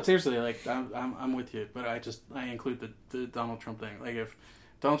 No, seriously, like, I'm with you, but I include the Donald Trump thing. Like, if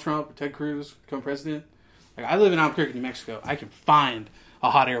Donald Trump or Ted Cruz become president, like, I live in Albuquerque, New Mexico. I can find a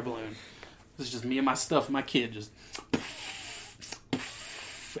hot air balloon. This is just me and my stuff and my kid just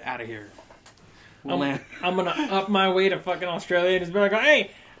out of here. I'm going to up my way to fucking Australia and just be like,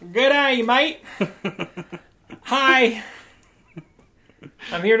 hey, good day, mate. Hi.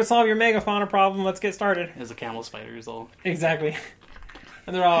 I'm here to solve your megafauna problem. Let's get started. As a camel spider is all. Exactly.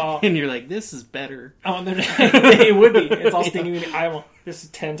 And they're all... And you're like, this is better. Oh, it would be. It's all stinging me. This is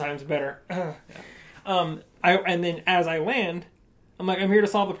 10 times better. Yeah. And then as I land... I'm like, I'm here to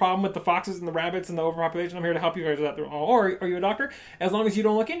solve the problem with the foxes and the rabbits and the overpopulation. I'm here to help you guys with that. Or, are you a doctor? As long as you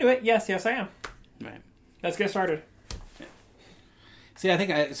don't look into it, yes, I am. Right. Let's get started. Yeah. See,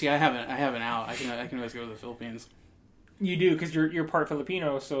 I have an out. I can always go to the Philippines. You do, because you're part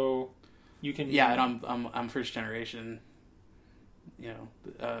Filipino, so you can. Yeah, and I'm first generation.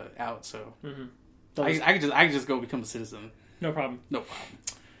 Out. So I could just go become a citizen. No problem. No problem.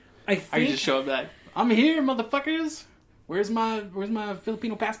 I can just show up that I'm here, motherfuckers. Where's my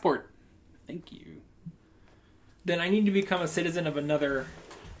Filipino passport? Thank you. Then I need to become a citizen of another.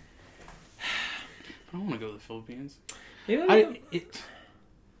 I don't want to go to the Philippines.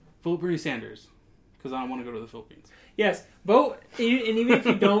 Vote Bernie Sanders, because I don't want to go to the Philippines. Yes, vote, and even if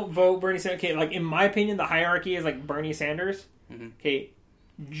you don't vote Bernie Sanders, okay, like in my opinion, the hierarchy is like Bernie Sanders, okay,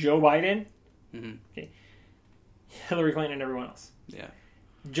 Joe Biden, okay, Hillary Clinton, and everyone else. Yeah.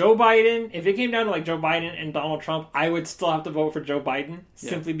 Joe Biden, if it came down to like Joe Biden and Donald Trump, I would still have to vote for Joe Biden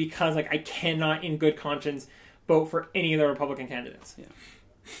simply because like I cannot in good conscience vote for any of the Republican candidates. Yeah.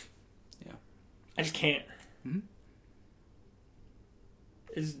 Yeah. I just can't. Mm-hmm.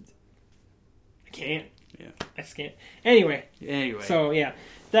 I can't. Yeah. I just can't. Anyway. So yeah,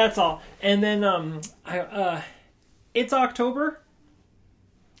 that's all. And then it's October.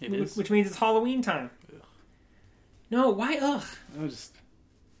 It is. Which means it's Halloween time. Ugh. No, why ugh?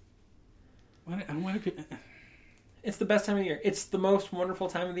 It's the best time of the year. It's the most wonderful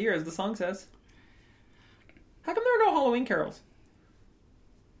time of the year, as the song says. How come there are no Halloween carols?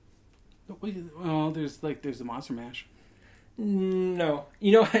 Well, there's the Monster Mash. No.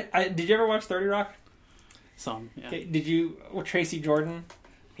 You know what? Did you ever watch 30 Rock? Some, yeah. Okay, did you... Well, Tracy Jordan,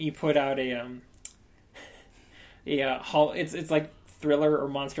 he put out it's like Thriller or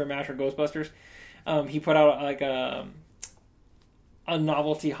Monster Mash or Ghostbusters. He put out like a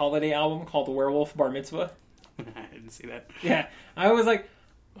novelty holiday album called The Werewolf Bar Mitzvah. I didn't see that. Yeah. I was like,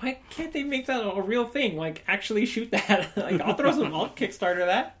 why can't they make that a real thing? Like, actually shoot that. Like, I'll Kickstarter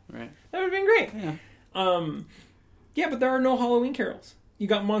that. Right. That would have been great. Yeah. Yeah, but there are no Halloween carols. You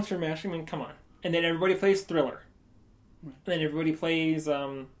got Monster Mash. I mean, come on. And then everybody plays Thriller. Right. And then everybody plays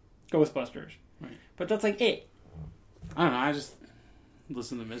Ghostbusters. Right. But that's like it. I don't know. I just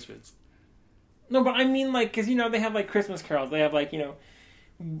listen to Misfits. No, but I mean, like, because, they have, like, Christmas carols. They have, like,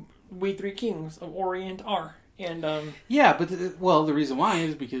 we three kings of Orient are. And yeah, but the reason why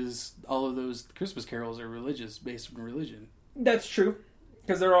is because all of those Christmas carols are religious, based on religion. That's true,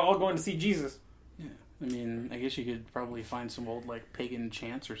 because they're all going to see Jesus. Yeah, I mean, I guess you could probably find some old like pagan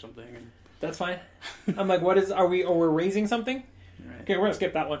chants or something. And... That's fine. I'm like, what is? Are we're raising something? Right. Okay, we're gonna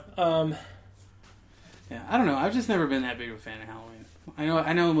skip that one. Yeah, I don't know. I've just never been that big of a fan of Halloween.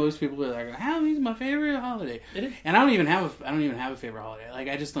 I know most people are like, Halloween's my favorite holiday. It is. And I don't even have a favorite holiday. Like,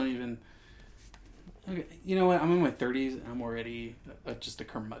 I just don't even. Okay, you know what? I'm in my 30s and I'm already just a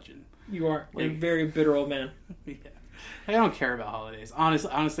curmudgeon. You are. Like, You're a very bitter old man. Yeah. I don't care about holidays. Honest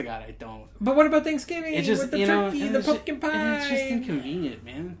to God, I don't. But what about Thanksgiving? It's just, with the turkey, the pumpkin pie. It's just inconvenient,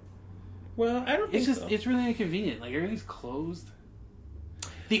 man. Well, I don't think so. It's really inconvenient. Like, everything's closed.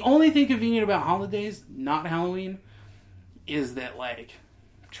 The only thing convenient about holidays, not Halloween, is that, like,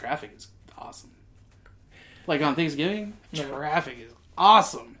 traffic is awesome. Like, on Thanksgiving, traffic is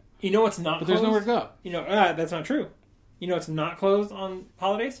awesome. You know what's not but closed? There's nowhere to go. You know, that's not true. You know what's not closed on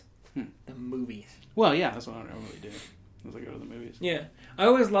holidays? The movies. Well, yeah, that's what I normally do. Is I go to the movies. Yeah. I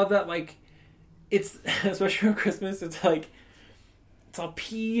always love that, like, it's, especially on Christmas, it's like, it's all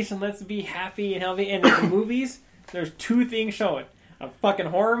peace and let's be happy and healthy. And at the movies, there's two things showing. A fucking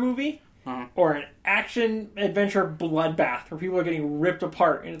horror movie or an action-adventure bloodbath where people are getting ripped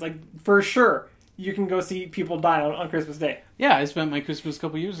apart. And it's like, for sure, you can go see people die on Christmas Day. Yeah, I spent my Christmas a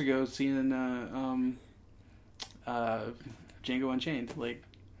couple years ago seeing Django Unchained, like,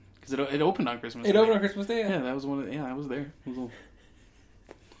 because it opened on Christmas. It opened on Christmas Day. Yeah, that was one of the, I was there. It was little...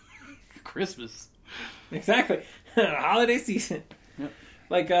 Christmas. Exactly, holiday season. Yep.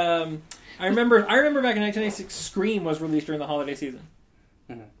 Like, I remember back in 1996, Scream was released during the holiday season.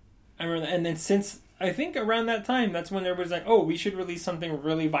 Mm-hmm. I remember that, and then since I think around that time, that's when everybody's like, "Oh, we should release something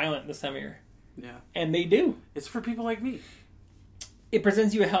really violent this time of year." Yeah, and they do. It's for people like me. It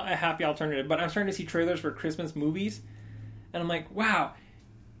presents you a happy alternative. But I'm starting to see trailers for Christmas movies, and I'm like, wow,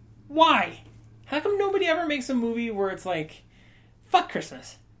 why? How come nobody ever makes a movie where it's like, fuck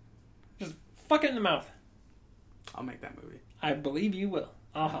Christmas? Just fuck it in the mouth. I'll make that movie. I believe you will.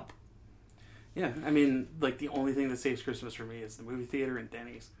 I'll help. Yeah, I mean, like, the only thing that saves Christmas for me is the movie theater and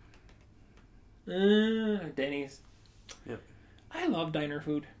Denny's. Denny's. Yep. I love diner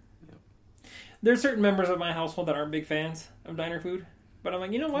food. Yep. There's certain members of my household that aren't big fans of diner food, but I'm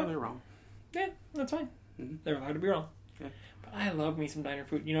like, you know what? No, they're wrong. Yeah, that's fine. Mm-hmm. They're allowed to be wrong. Yeah. But I love me some diner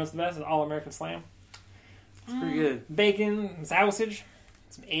food. You know what's the best? It's All-American Slam. It's pretty good. Bacon, sausage,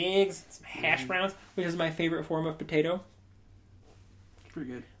 some eggs, some hash browns, which is my favorite form of potato. It's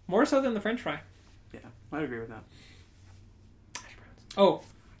pretty good. More so than the French fry. Yeah, I'd agree with that. Hash browns. Oh,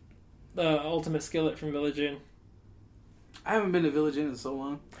 the ultimate skillet from Village Inn. I haven't been to Village Inn in so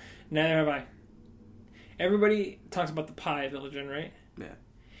long. Neither have I. Everybody talks about the pie at Village Inn, right? Yeah.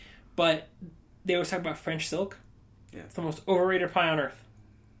 But they always talk about French silk. Yeah. It's the most overrated pie on earth.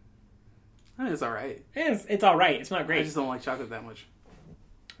 I mean, it's alright. It's alright. It's not great. I just don't like chocolate that much.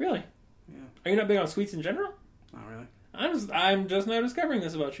 Really? Yeah. Are you not big on sweets in general? Not really. I'm just now discovering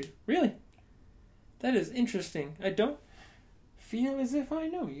this about you. Really? That is interesting. I don't feel as if I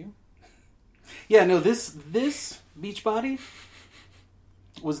know you. Yeah, no, this Beachbody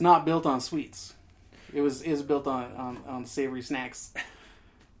was not built on sweets. It was built on savory snacks.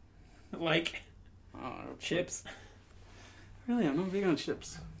 Like I don't know, chips. Really, I'm not big on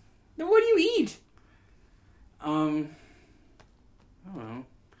chips. Then what do you eat? I don't know.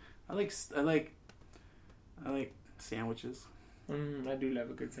 I like sandwiches. I do love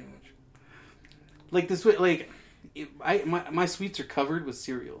a good sandwich. Like this way, like my sweets are covered with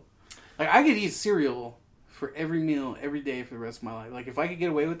cereal. Like I could eat cereal for every meal every day for the rest of my life. Like if I could get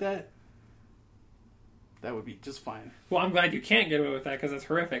away with that, that would be just fine. Well, I'm glad you can't get away with that because that's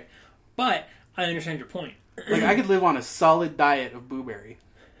horrific. But I understand your point. Like I could live on a solid diet of blueberry.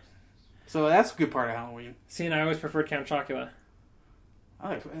 So that's a good part of Halloween. See, and I always preferred Count Chocula.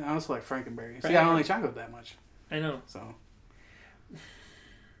 I also like Frankenberry. See, I don't like chocolate that much. I know. So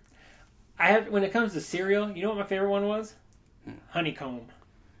when it comes to cereal, you know what my favorite one was? Honeycomb.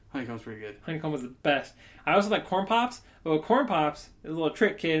 Honeycomb's pretty good. Honeycomb was the best. I also like Corn Pops. But with Corn Pops, there's a little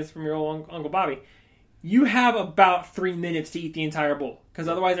trick, kids, from your old Uncle Bobby. You have about 3 minutes to eat the entire bowl. Because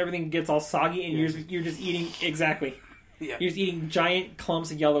otherwise everything gets all soggy and you're just eating... Exactly. Yeah. You're just eating giant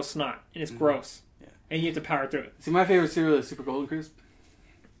clumps of yellow snot. And it's gross. Yeah. And you have to power through it. See, my favorite cereal is Super Golden Crisp.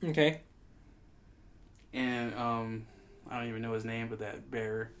 Okay. And I don't even know his name, but that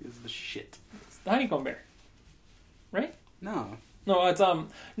bear is the shit. It's the Honeycomb Bear. Right? No. No, it's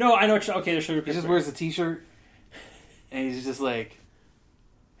no, I know okay, the Sugar Crisp. He just wears a t-shirt and he's just like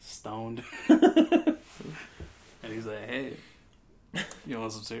stoned. And he's like, "Hey, You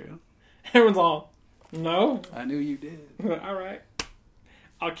want some cereal? Everyone's all, no. I knew you did. All right.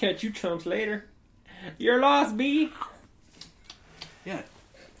 I'll catch you chumps later. You're lost, B. Yeah.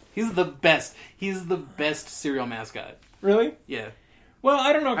 He's the best. He's the best cereal mascot. Really? Yeah. Well,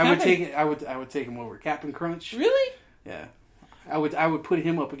 I don't know. I would take him over Captain Crunch. Really? Yeah. I would put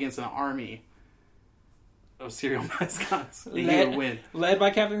him up against an army of cereal mascots. And he would win. Led by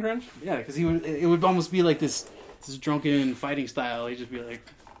Captain Crunch? Yeah, because it would almost be like this drunken fighting style. He'd just be like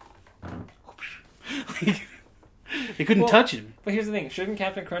they couldn't touch him. But here's the thing: shouldn't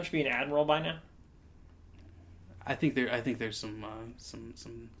Captain Crunch be an admiral by now? I think there's some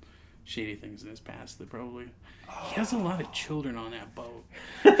shady things in his past that probably he has a lot of children on that boat.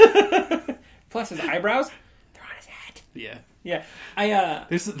 Plus his eyebrows, they're on his head. Yeah. Yeah.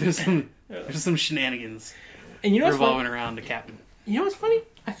 There's some shenanigans and you know revolving around the captain. You know what's funny?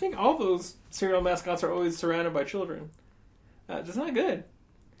 I think all those cereal mascots are always surrounded by children. That's not good.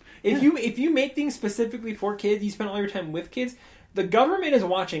 If you make things specifically for kids, you spend all your time with kids, the government is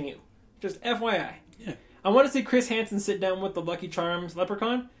watching you. Just FYI. Yeah. I want to see Chris Hansen sit down with the Lucky Charms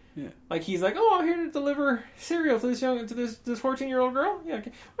leprechaun. Yeah. Like he's like, oh, I'm here to deliver cereal to this 14-year-old girl. Yeah.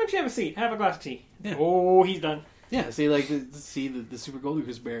 Okay. Why don't you have a seat? Have a glass of tea. Yeah. Oh, he's done. Yeah. See, like the Super Golden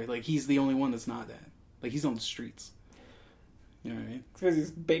Crisp Bear. Like he's the only one that's not that. Like he's on the streets. You know what I mean? Because he's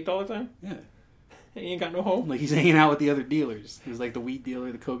baked all the time. Yeah. And he ain't got no home. Like he's hanging out with the other dealers. He's like the wheat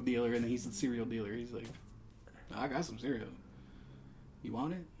dealer, the Coke dealer, and then he's the cereal dealer. He's like, I got some cereal. You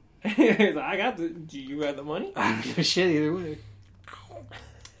want it? He's like, I got the. Do you have the money? I don't give a shit either way.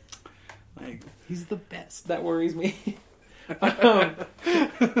 Like he's the best. That worries me.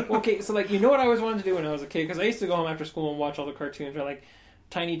 Okay, so like you know what I always wanted to do when I was a kid, because I used to go home after school and watch all the cartoons, right? Like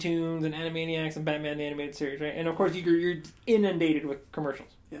Tiny Toons and Animaniacs and Batman the Animated Series, right? And of course you're inundated with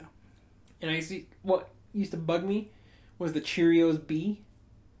commercials. Yeah. And I see what used to bug me was the Cheerios bee.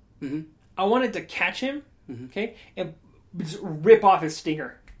 Mm-hmm. I wanted to catch him, mm-hmm. okay, and just rip off his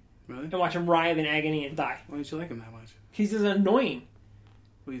stinger. Really? And watch him writhe in agony and die. Why don't you like him that much? He's just annoying.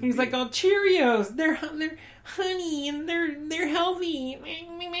 He's like, oh, Cheerios, they're honey and they're healthy.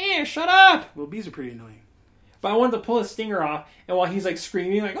 Shut up. Well, bees are pretty annoying. But I wanted to pull his stinger off, and while he's like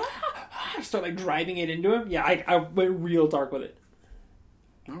screaming, like start like driving it into him. Yeah, I went real dark with it.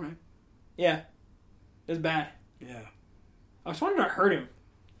 All right. Yeah, it was bad. Yeah. I was wanting to hurt him.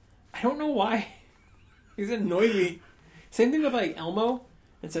 I don't know why. He's annoying me. Same thing with like Elmo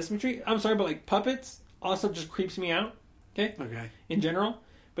and Sesame Street. I'm sorry, but like puppets also just creeps me out. Okay. In general,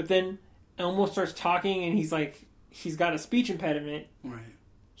 but then Elmo starts talking, and he's got a speech impediment. Right.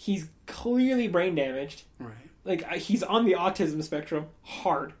 He's clearly brain damaged. Right. Like he's on the autism spectrum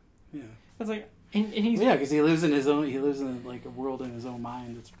hard. Yeah. It's like, and he's because he lives in like a world in his own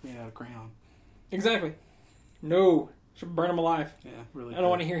mind that's made out of crayon. Exactly. No, should burn him alive. Yeah, really. I don't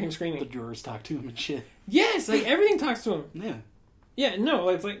want to hear him screaming. The drawers talk to him and shit. Yes, like everything talks to him. Yeah. Yeah, no,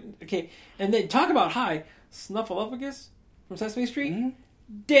 it's like okay, and then talk about high. Snuffleupagus from Sesame Street. Mm-hmm.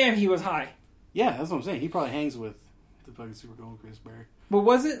 Damn, he was high. Yeah, that's what I'm saying. He probably hangs with the fucking Super Golden Crisp Bear. But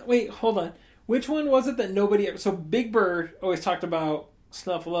was it? Wait, hold on. Which one was it that nobody ever... So Big Bird always talked about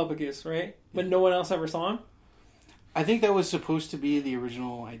Snuffleupagus, right? But no one else ever saw him? I think that was supposed to be the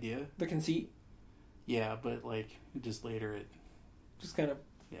original idea. The conceit? Yeah, but like just later it just kind of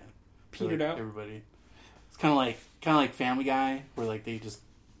petered out. Everybody. It's kind of like Family Guy, where like they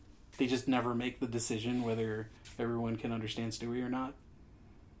just never make the decision whether everyone can understand Stewie or not.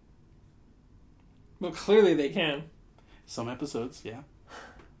 Well, clearly they can. Some episodes, yeah.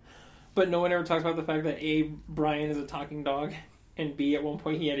 But no one ever talks about the fact that A, Brian is a talking dog, and B, at one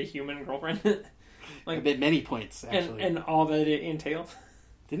point he had a human girlfriend. Like at many points, actually. And all that it entails.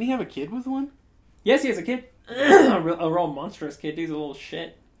 Didn't he have a kid with one? Yes, he has a kid. a real monstrous kid. He's a little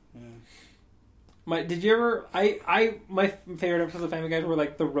shit. Yeah. Did you ever... my favorite episodes of Family Guy were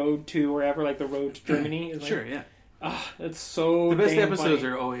like the road to wherever, like the road to Germany. Is like, sure, yeah. It's so the best damn episodes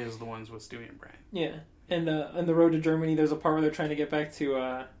funny. are always the ones with Stewie and Brian. Yeah. And the road to Germany, there's a part where they're trying to get back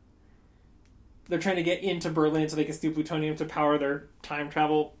to... they're trying to get into Berlin so they can steal plutonium to power their time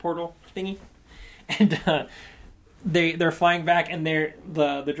travel portal thingy. And they're flying back, and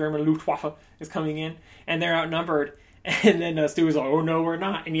the German Luftwaffe is coming in, and they're outnumbered. And then Stewie's like, oh no, we're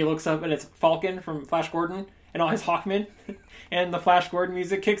not. And he looks up, and it's Falcon from Flash Gordon and all his Hawkmen. And the Flash Gordon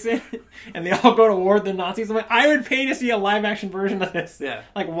music kicks in, and they all go to war with the Nazis. I'm like, I would pay to see a live-action version of this. Yeah.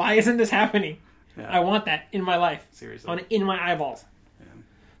 Like, why isn't this happening? Yeah. I want that in my life. Seriously. In my eyeballs. Yeah.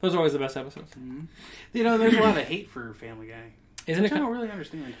 Those are always the best episodes. Mm-hmm. You know, there's a lot of hate for Family Guy. Isn't it? I don't really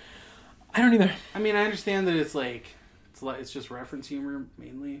understand. I don't either. I mean, I understand that it's like, it's just reference humor,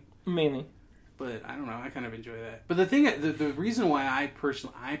 mainly. Mainly. But I don't know. I kind of enjoy that. But the reason why I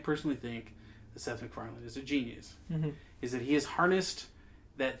personally think that Seth MacFarlane is a genius is that he has harnessed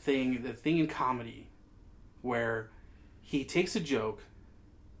that thing in comedy where he takes a joke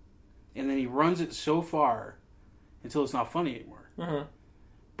and then he runs it so far until it's not funny anymore.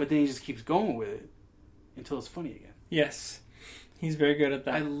 But then he just keeps going with it until it's funny again. Yes. He's very good at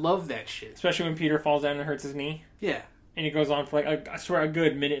that. I love that shit. Especially when Peter falls down and hurts his knee. Yeah. And it goes on for I swear, a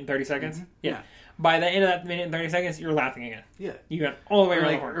good minute and 30 seconds. Mm-hmm. Yeah. By the end of that minute and 30 seconds, you're laughing again. Yeah. You got all the way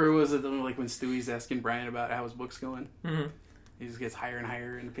around the horn. Or was it like when Stewie's asking Brian about how his book's going? He just gets higher and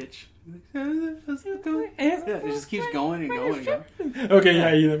higher in pitch. How's it going? Yeah, it just keeps going and going and going. Okay,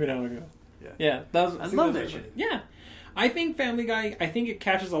 yeah, you let me know how it goes. Yeah. I love that shit. Yeah. I think Family Guy, it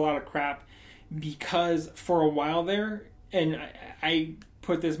catches a lot of crap because for a while there, and I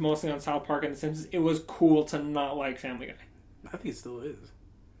put this mostly on South Park and The Simpsons, it was cool to not like Family Guy. I think it still is.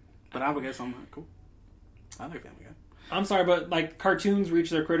 But I guess I'm not cool. I like Family Guy. I'm sorry, but like cartoons reach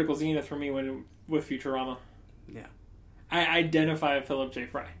their critical zenith for me with Futurama. Yeah. I identify with Philip J.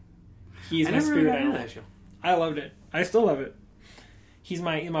 Fry. He's my never spirit got into animal. that show. I loved it. I still love it. He's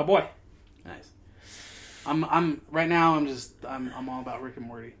my boy. Nice. I'm right now. I'm all about Rick and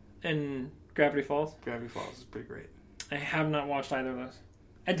Morty. And Gravity Falls. Gravity Falls is pretty great. I have not watched either of those.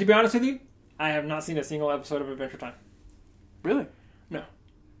 And to be honest with you, I have not seen a single episode of Adventure Time. Really? No.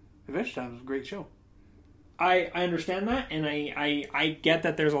 Adventure Time is a great show. I understand that, and I get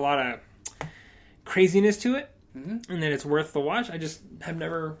that there's a lot of craziness to it, and that it's worth the watch. I just have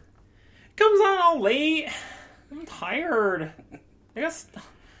never... It comes on all late. I'm tired.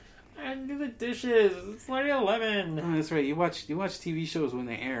 I do the dishes. It's already 11. Oh, that's right. You watch TV shows when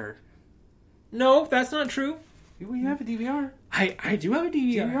they air. No, that's not true. You have a DVR? I do have a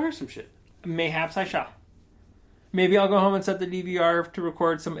DVR. DVR some shit. Mayhaps I shall. Maybe I'll go home and set the DVR to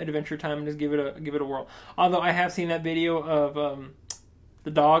record some Adventure Time and just give it a whirl. Although I have seen that video of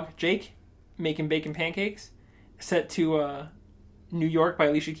the dog Jake making bacon pancakes set to New York by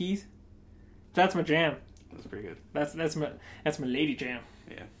Alicia Keys. That's my jam. That's pretty good. That's my lady jam.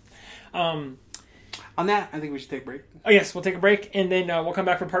 Yeah. On that, I think we should take a break. Oh yes, we'll take a break and then we'll come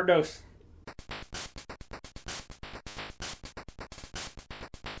back for part dos.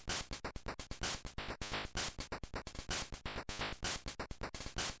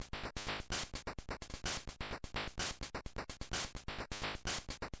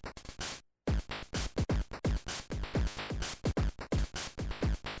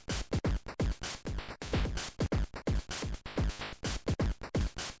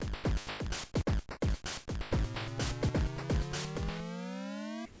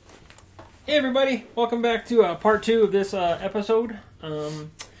 Hey everybody, welcome back to part 2 of this episode.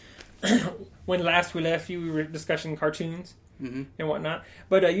 When last we left you, we were discussing cartoons and whatnot.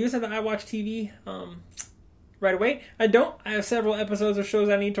 But you said that I watch TV right away. I don't. I have several episodes of shows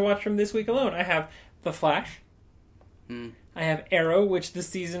I need to watch from this week alone. I have The Flash. I have Arrow, which the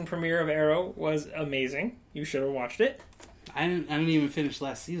season premiere of Arrow was amazing. You should have watched it. I didn't even finish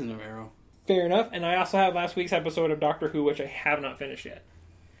last season of Arrow. Fair enough. And I also have last week's episode of Doctor Who, which I have not finished yet.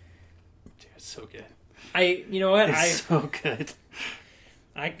 It's so good. You know what? It's so good.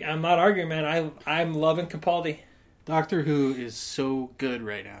 I'm not arguing, man. I'm loving Capaldi. Doctor Who is so good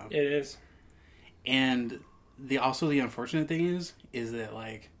right now. It is. And the unfortunate thing is that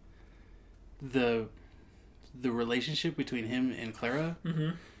like the relationship between him and Clara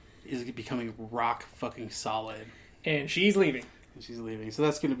is becoming rock fucking solid. And she's leaving. So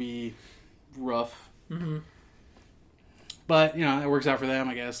that's going to be rough. But it works out for them,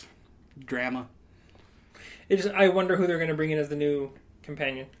 I guess. Drama. I wonder who they're going to bring in as the new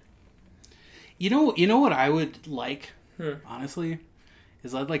companion. You know what I would like, honestly,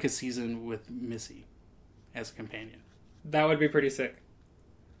 is I'd like a season with Missy as a companion. That would be pretty sick.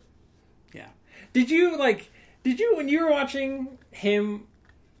 Yeah. Did you when you were watching him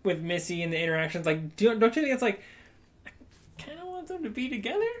with Missy and the interactions, like, don't you think it's like, I kind of want them to be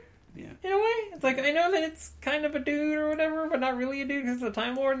together? Yeah. In a way? It's like, I know that it's kind of a dude or whatever, but not really a dude because it's a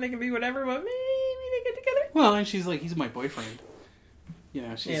Time Lord and they can be whatever, but maybe they get together? Well, and she's like, he's my boyfriend.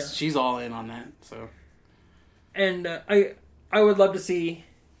 She's all in on that, so. And I would love to see,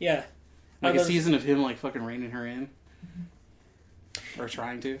 like a season of him, like, fucking reining her in. Or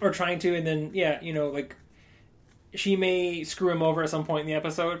trying to, and then, like, she may screw him over at some point in the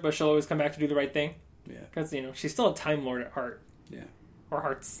episode, but she'll always come back to do the right thing. Yeah. Because, she's still a Time Lord at heart. Yeah. Or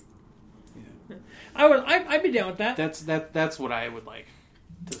hearts. Yeah. I'd be down with that. That's what I would like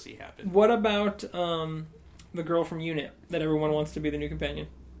to see happen. What about the girl from Unit that everyone wants to be the new companion?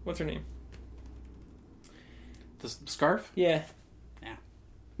 What's her name? The scarf? Yeah. Yeah.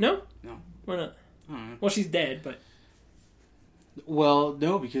 No? No. Why not? I don't know. Well, she's dead, but... Well,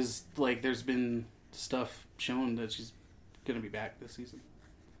 no, because, like, there's been stuff shown that she's going to be back this season.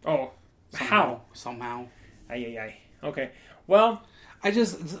 Oh. Somehow. Ay. Okay. Well... They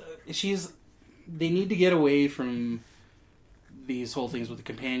need to get away from these whole things with the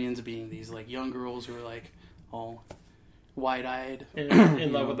companions being these, like, young girls who are, like, all wide-eyed.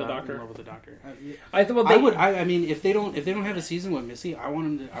 In love with the Doctor. In love with the Doctor. I mean, if they don't have a season with Missy, I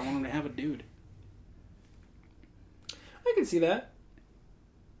want them to have a dude. I can see that.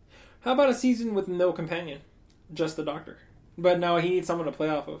 How about a season with no companion? Just the Doctor. But no, he needs someone to play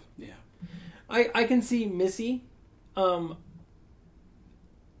off of. Yeah. I can see Missy...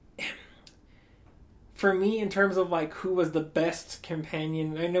 for me, in terms of like who was the best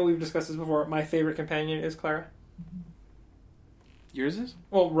companion, I know we've discussed this before. My favorite companion is Clara. Yours is?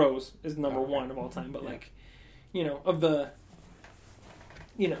 Well, Rose is number one of all time, but like, of the,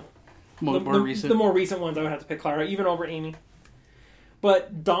 more recent. The more recent ones, I would have to pick Clara, even over Amy.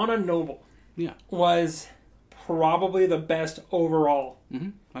 But Donna Noble, was probably the best overall. Mm-hmm.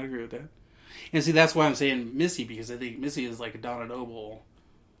 I agree with that. And see, that's why I'm saying Missy, because I think Missy is like a Donna Noble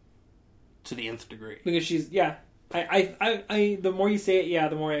to the nth degree. Because she's, I the more you say it,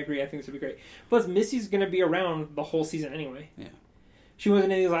 the more I agree. I think this would be great. Plus, Missy's going to be around the whole season anyway. Yeah. She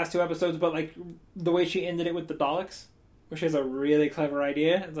wasn't in these last 2 episodes, but like the way she ended it with the Daleks, which is a really clever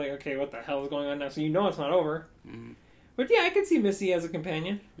idea. It's like, okay, what the hell is going on now? So it's not over. Mm-hmm. But I could see Missy as a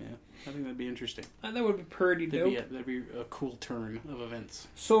companion. Yeah, I think that'd be interesting. That would be pretty dope. That'd be a cool turn of events.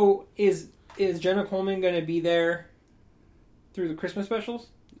 So is Jenna Coleman going to be there through the Christmas specials?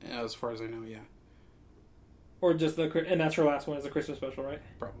 Yeah, as far as I know, yeah. Or just and that's her last one is the Christmas special, right?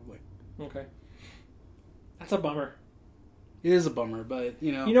 Probably. Okay. That's a bummer. It is a bummer, but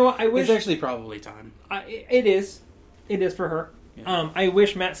you know what? I wish it's actually probably time. It is for her. Yeah. I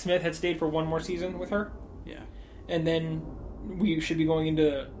wish Matt Smith had stayed for one more season with her. Yeah. And then we should be going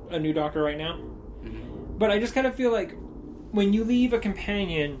into a new Doctor right now. Mm-hmm. But I just kind of feel like when you leave a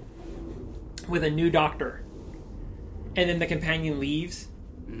companion with a new Doctor, and then the companion leaves.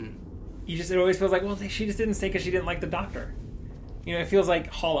 Mm-hmm. It always feels like, well, she just didn't stay because she didn't like the Doctor. It feels like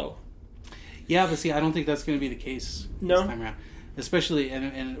hollow. Yeah, but see, I don't think that's going to be the case this time around. Especially,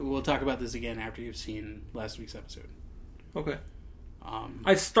 and we'll talk about this again after you've seen last week's episode. Okay.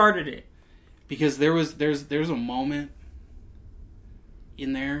 I started it. Because there's a moment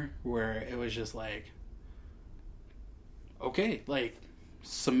in there where it was just like, okay, like,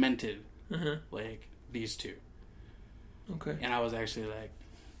 cemented, like, these two. Okay. And I was actually like,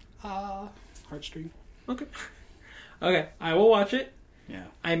 heartstring. Okay. Okay, I will watch it. Yeah.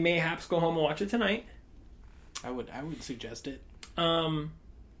 I mayhaps go home and watch it tonight. I would suggest it. I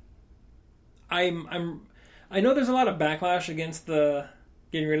know there's a lot of backlash against the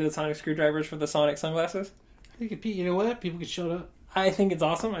getting rid of the sonic screwdrivers for the sonic sunglasses. I think you know what? People could shut up. I think it's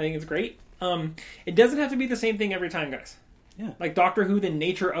awesome. I think it's great. It doesn't have to be the same thing every time, guys. Yeah. Like Doctor Who, the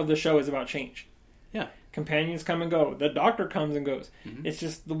nature of the show is about change. Yeah. Companions come and go. The Doctor comes and goes. Mm-hmm. It's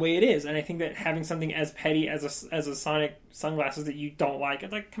just the way it is. And I think that having something as petty as a sonic sunglasses that you don't like,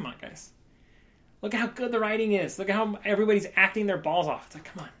 it's like, come on, guys. Look at how good the writing is. Look at how everybody's acting their balls off. It's like,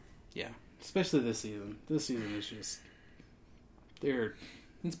 come on. Yeah. Especially this season. This season is just...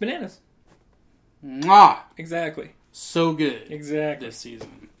 It's bananas. Mwah! Exactly. So good. Exactly. This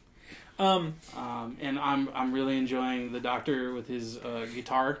season. And I'm really enjoying the Doctor with his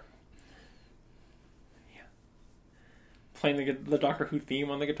guitar. Yeah. Playing the Doctor Who theme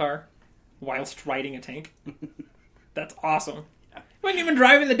on the guitar whilst riding a tank. That's awesome. Yeah. He wasn't even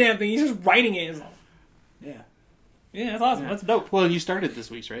driving the damn thing. He's just riding it. Yeah. Yeah, that's awesome. Yeah. That's dope. Well, you started this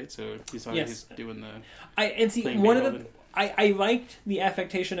week's, right? So you saw he's doing the... I liked the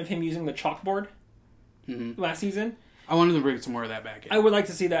affectation of him using the chalkboard last season. I wanted to bring some more of that back in. I would like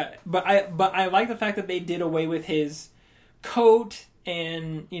to see that, but I like the fact that they did away with his coat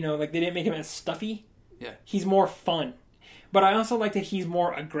and like they didn't make him as stuffy. Yeah, he's more fun. But I also like that he's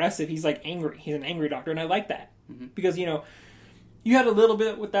more aggressive. He's like angry. He's an angry Doctor, and I like that because you had a little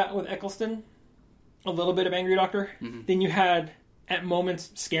bit with that with Eccleston, a little bit of angry Doctor. Mm-hmm. Then you had at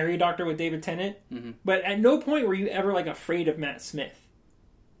moments scary Doctor with David Tennant. Mm-hmm. But at no point were you ever like afraid of Matt Smith.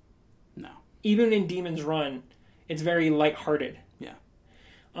 No, even in Demon's Run. It's very lighthearted. Yeah.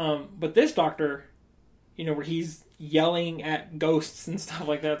 But this Doctor, where he's yelling at ghosts and stuff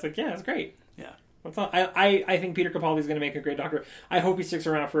like that, it's like, yeah, it's great. Yeah. I think Peter Capaldi is going to make a great Doctor. I hope he sticks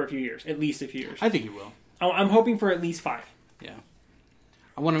around for a few years, at least a few years. I think he will. I'm hoping for at least 5. Yeah.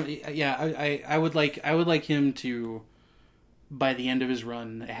 I want to. Yeah, I would like him to, by the end of his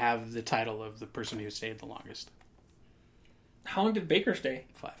run, have the title of the person who stayed the longest. How long did Baker stay?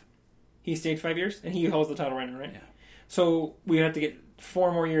 5. He stayed 5 years, and he holds the title right now, right? Yeah. So we have to get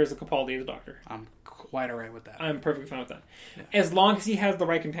 4 more years of Capaldi as Doctor. I'm quite alright with that. I'm perfectly fine with that. Yeah. As long as he has the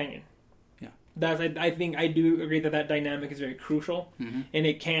right companion. Yeah. I think I do agree that dynamic is very crucial, mm-hmm. and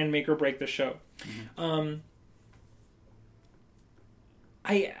it can make or break the show. Mm-hmm.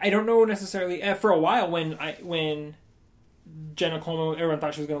 I don't know necessarily. For a while, when Jenna Coleman, everyone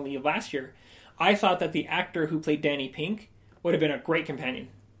thought she was going to leave last year, I thought that the actor who played Danny Pink would have been a great companion.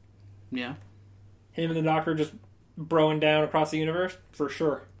 Yeah. Him and the Doctor just broing down across the universe, for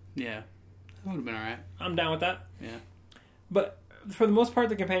sure. Yeah. That would have been alright. I'm down with that. Yeah. But for the most part,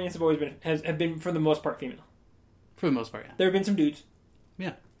 the companions have always been for the most part female. For the most part, yeah. There have been some dudes.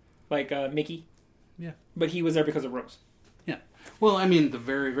 Yeah. Like Mickey. Yeah. But he was there because of Rose. Yeah. Well, I mean, the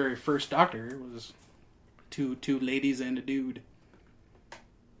very, very first Doctor was two ladies and a dude.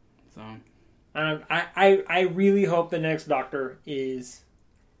 So. I really hope the next Doctor is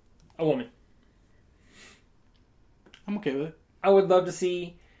a woman. I'm okay with it. I would love to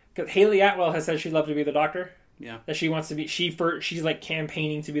see, because Hayley Atwell has said she'd love to be the Doctor. Yeah. That she wants to be, she's like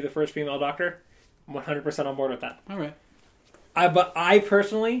campaigning to be the first female Doctor. I'm 100% on board with that. All right. But I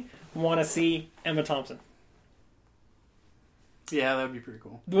personally want to see Emma Thompson. Yeah, that'd be pretty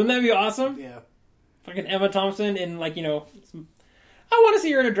cool. Wouldn't that be awesome? Yeah. Fucking Emma Thompson in, like, I want to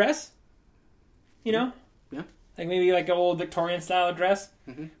see her in a dress. Yeah. Like maybe like an old Victorian style dress.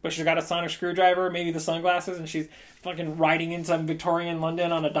 Mm-hmm. But she's got a sonic screwdriver, maybe the sunglasses, and she's fucking riding in some Victorian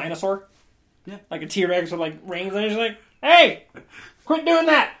London on a dinosaur. Yeah. Like a T-Rex with like reins, and she's like, "Hey, quit doing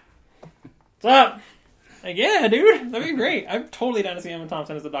that! What's up?" Like, yeah, dude, that'd be great. I'm totally down to see Emma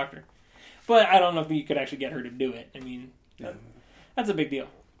Thompson as the Doctor. But I don't know if you could actually get her to do it. I mean, that's a big deal.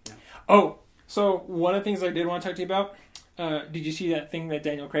 Yeah. Oh, so one of the things I did want to talk to you about, did you see that thing that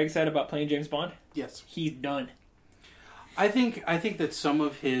Daniel Craig said about playing James Bond? Yes. He's done. I think that some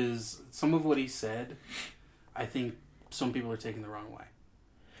of what he said, I think some people are taking the wrong way.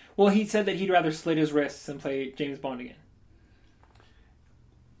 Well, he said that he'd rather slit his wrists than play James Bond again.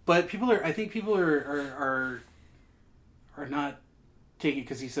 But I think people are not taking it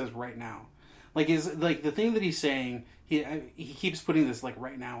because he says right now. Like the thing that he's saying, he keeps putting this like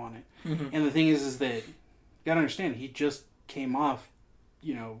right now on it. Mm-hmm. And the thing is that you gotta understand, he just came off,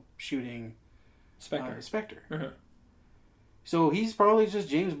 shooting Spectre. Uh-huh. So he's probably just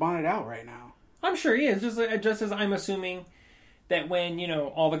James Bonded out right now. I'm sure he is. Just as I'm assuming that when,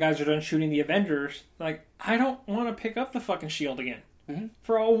 all the guys are done shooting the Avengers, like, I don't want to pick up the fucking shield again. Mm-hmm.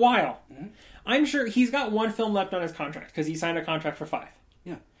 For a while. Mm-hmm. I'm sure he's got one film left on his contract, because he signed a contract for 5.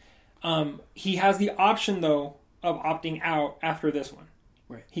 Yeah. He has the option, though, of opting out after this one.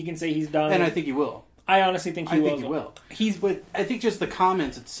 Right. He can say he's done. And I think he will. I honestly think he will. I think he will. But I think just the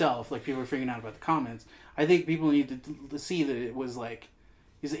comments itself, like people are freaking out about the comments, I think people need to see that it was like,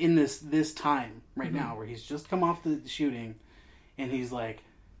 he's in this time right mm-hmm. now where he's just come off the shooting, and he's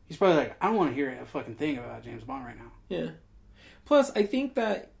probably like, I don't want to hear a fucking thing about James Bond right now. Yeah. Plus, I think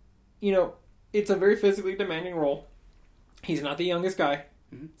that, it's a very physically demanding role. He's not the youngest guy,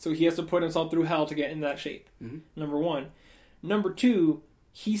 mm-hmm. so he has to put himself through hell to get in that shape. Mm-hmm. Number one. Number two,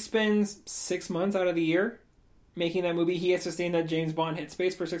 he spends 6 months out of the year making that movie. He has to stay in that James Bond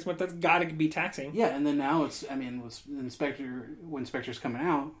headspace for 6 months. That's got to be taxing. Yeah, and then now when Spectre's coming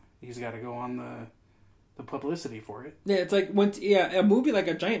out, he's got to go on the publicity for it. Yeah, it's like a movie like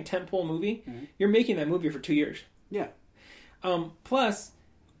a giant tentpole movie. Mm-hmm. You're making that movie for 2 years. Yeah. Plus,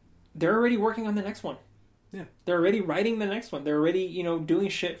 they're already working on the next one. Yeah. They're already writing the next one. They're already doing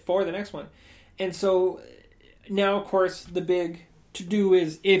shit for the next one, and so now, of course, the big to do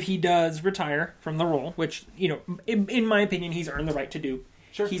is if he does retire from the role, which, in my opinion, he's earned the right to do.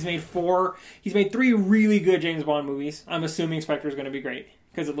 Sure. He's made 3 really good James Bond movies. I'm assuming Spectre is going to be great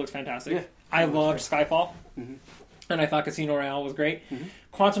because it looks fantastic. Yeah, I loved Skyfall, mm-hmm. and I thought Casino Royale was great. Mm-hmm.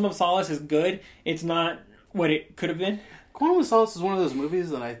 Quantum of Solace is good. It's not what it could have been. Quantum of Solace is one of those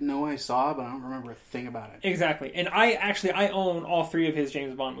movies that I know I saw, but I don't remember a thing about it. Exactly. And I own all 3 of his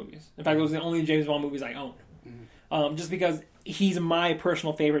James Bond movies. In fact, those are the only James Bond movies I own. Mm-hmm. Just because he's my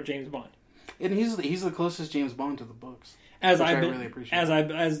personal favorite James Bond. And he's the closest James Bond to the books. Really appreciate.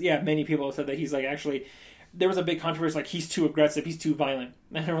 As many people have said that he's like, actually, there was a big controversy, like, he's too aggressive, he's too violent.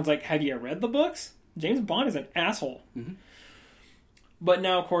 And everyone's like, have you read the books? James Bond is an asshole. Mm-hmm. But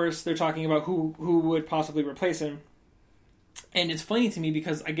now, of course, they're talking about who would possibly replace him. And it's funny to me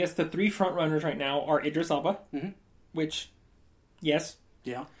because I guess the 3 front runners right now are Idris Elba, mm-hmm. which, yes.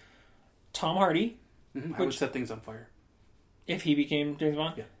 Yeah. Tom Hardy. Mm-hmm. I would set things on fire. If he became James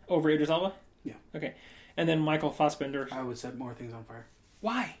Bond? Yeah. Over Idris Elba? Yeah. Okay. And then Michael Fassbender. I would set more things on fire.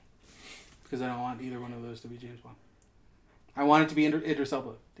 Why? Because I don't want either one of those to be James Bond. I want it to be Idris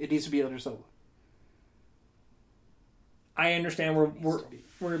Elba. It needs to be Idris Elba. I understand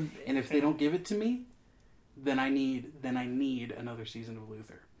we're and if they don't give it to me, then I need another season of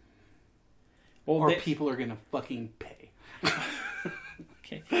Luther. Well, or people are gonna fucking pay.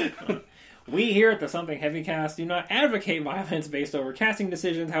 Okay. We here at the Something Heavycast do not advocate violence based over casting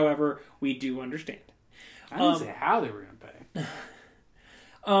decisions. However, we do understand. I didn't say how they were gonna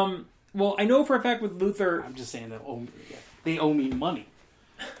pay. Well, I know for a fact with Luther. I'm just saying that they owe me money.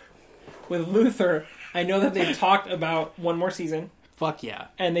 With Luther, I know that they've talked about one more season. Fuck yeah.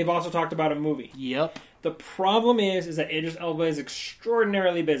 And they've also talked about a movie. Yep. The problem is that Idris Elba is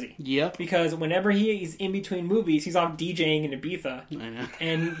extraordinarily busy. Yep. Because whenever he's in between movies, he's off DJing in Ibiza. I know.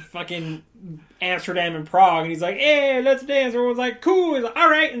 And fucking Amsterdam and Prague. And he's like, hey, let's dance. Everyone's like, cool. He's like, all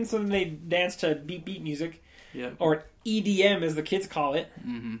right. And so then they dance to beat music. Yep. Or EDM, as the kids call it.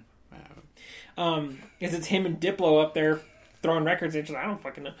 Mm-hmm. Wow. Because it's him and Diplo up there throwing records. And I don't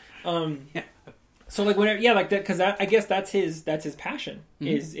fucking know. Yeah. So like whenever, yeah, like that, because I guess that's his passion,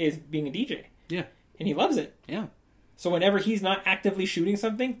 mm-hmm. is being a DJ. Yeah. And he loves it. Yeah. So whenever he's not actively shooting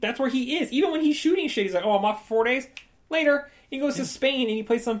something, that's where he is. Even when he's shooting shit, he's like, oh, I'm off for 4 days. Later, he goes to Spain and he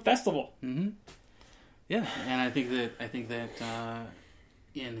plays some festival. Mm-hmm. Yeah, and I think that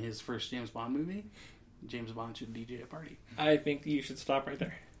in his first James Bond movie, James Bond should DJ a party. I think you should stop right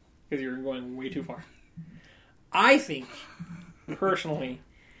there because you're going way too far. I think, personally,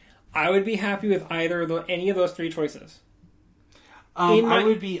 I would be happy with any of those three choices. I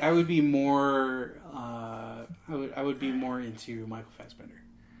would be more. I would be more into Michael Fassbender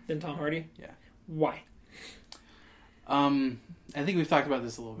than Tom Hardy. Yeah. Why? I think we've talked about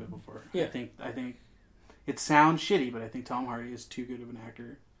this a little bit before. Yeah. I think it sounds shitty, but I think Tom Hardy is too good of an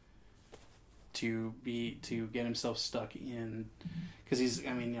actor to get himself stuck in, because he's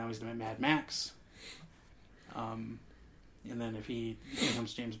doing Mad Max. And then if he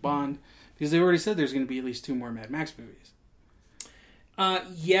becomes James Bond, because they already said there's going to be at least 2 more Mad Max movies.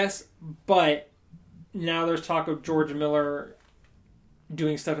 Yes, but now there's talk of George Miller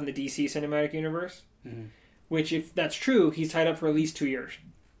doing stuff in the DC cinematic universe, mm-hmm. which, if that's true, he's tied up for at least 2 years.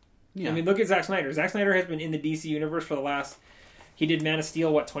 Yeah. I mean, look at Zack Snyder. Zack Snyder has been in the DC universe for the last... He did Man of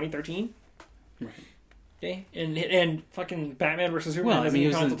Steel, 2013? Right. Okay, and fucking Batman vs. Superman. Well, I mean, he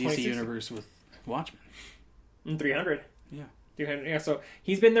was in the DC universe with Watchmen. And 300. Yeah. 300, yeah, so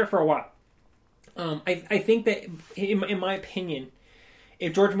he's been there for a while. I think that, in my opinion,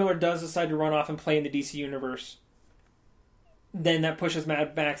 if George Miller does decide to run off and play in the DC universe, then that pushes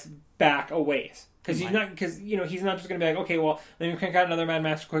Mad Max back a ways. Because he's not just going to be like, okay, well, let me crank out another Mad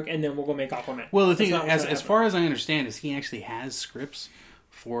Max quick, and then we'll go make Aquaman. Well, the thing, as far as I understand, is he actually has scripts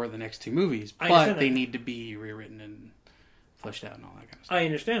for the next 2 movies, but they need to be rewritten and fleshed out and all that kind of stuff. I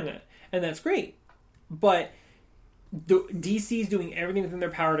understand that, and that's great, but DC's doing everything within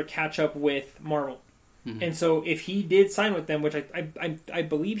their power to catch up with Marvel. Mm-hmm. And so if he did sign with them, which I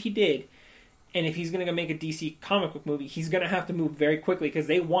believe he did, and if he's going to go make a DC comic book movie, he's going to have to move very quickly because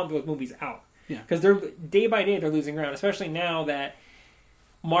they want those movies out. Yeah. Because they're day by day they're losing ground, especially now that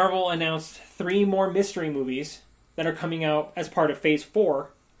Marvel announced 3 more mystery movies that are coming out as part of Phase 4,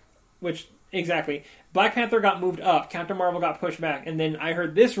 which, exactly, Black Panther got moved up, Captain Marvel got pushed back, and then I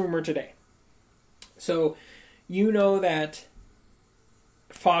heard this rumor today. So, you know that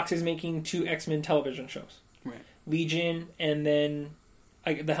Fox is making 2 X-Men television shows. Right. Legion and then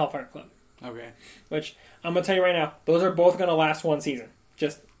the Hellfire Club. Okay. Which, I'm going to tell you right now, those are both going to last 1 season.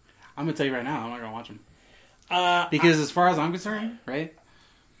 I'm going to tell you right now, I'm not going to watch them. Because as far as I'm concerned, right,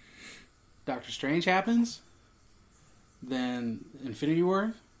 Doctor Strange happens, then Infinity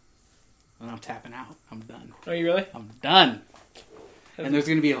War, and I'm tapping out. I'm done. Are you really? I'm done. And there's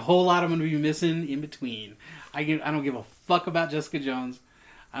going to be a whole lot I'm going to be missing in between. I don't give a fuck about Jessica Jones.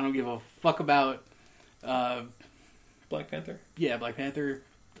 I don't give a fuck about... Black Panther? Yeah, Black Panther,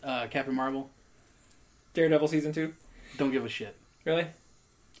 Captain Marvel. Daredevil Season 2? Don't give a shit. Really?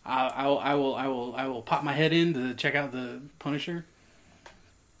 I will pop my head in to check out the Punisher,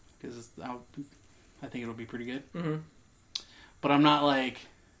 because I think it'll be pretty good. Mm-hmm. But I'm not like,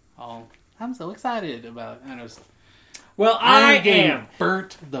 I'm so excited about. Well, I am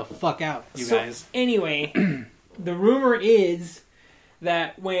burnt the fuck out, you guys. Anyway, the rumor is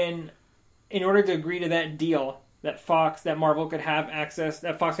that in order to agree to that deal, that Marvel could have access,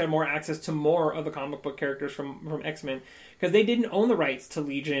 that Fox had more access to more of the comic book characters from X-Men, because they didn't own the rights to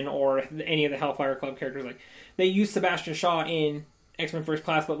Legion or any of the Hellfire Club characters. Like, they used Sebastian Shaw in X-Men First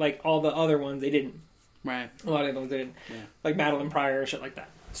Class, but like all the other ones, they didn't. Right. A lot of those didn't. Yeah. Like Madeline Pryor, shit like that.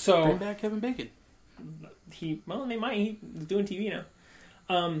 So bring back Kevin Bacon. They might. He's doing TV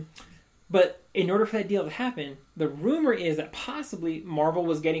now. But in order for that deal to happen, the rumor is that possibly Marvel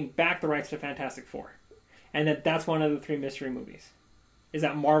was getting back the rights to Fantastic Four. And that's one of the 3 mystery movies. Is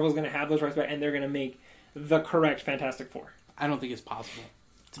that Marvel's going to have those rights back and they're going to make the correct Fantastic Four. I don't think it's possible,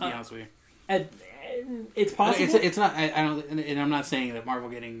 to be honest with you. It's possible. It's not. I don't. And I'm not saying that Marvel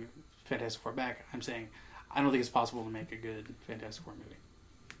getting Fantastic Four back. I'm saying I don't think it's possible to make a good Fantastic Four movie.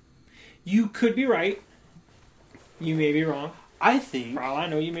 You could be right. You may be wrong. I think. For all I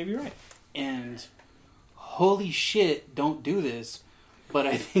know, you may be right. And holy shit, don't do this. But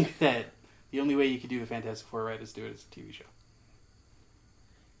I think that the only way you could do the Fantastic Four right is do it as a TV show.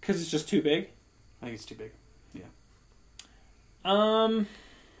 Because it's just too big? I think it's too big. Yeah.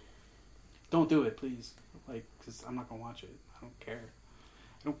 Don't do it, please. Like, because I'm not going to watch it. I don't care.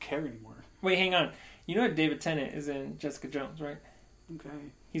 I don't care anymore. Wait, hang on. You know David Tennant is in Jessica Jones, right? Okay.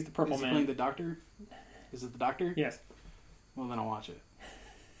 He's the purple man. Is he playing the doctor? Is it the doctor? Yes. Well, then I'll watch it.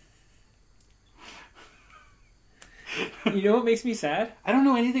 You know what makes me sad? I don't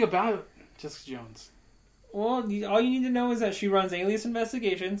know anything about Jessica Jones. Well, all you need to know is that she runs alias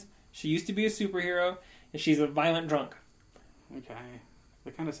investigations. She used to be a superhero, and she's a violent drunk. Okay.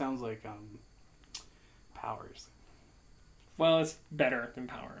 That kind of sounds like Powers. Well, it's better than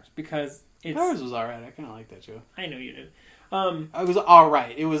Powers because it's... Powers was alright. I kind of liked that show. I know you did. It was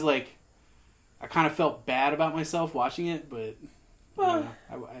alright. It was like... I kind of felt bad about myself watching it, but... Well,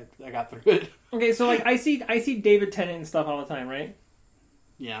 I got through it. Okay, so like I see David Tennant and stuff all the time, right?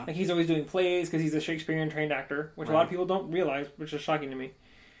 Yeah. Like he's always doing plays because he's a Shakespearean trained actor, which a lot of people don't realize, which is shocking to me.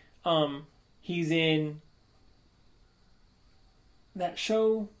 He's in that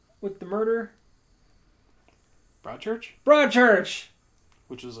show with the murder. Broadchurch? Broadchurch!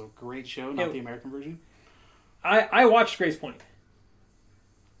 Which was a great show, not the American version. I watched Grace Point,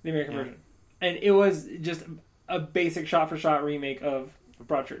 the American version. And it was just a basic shot-for-shot remake of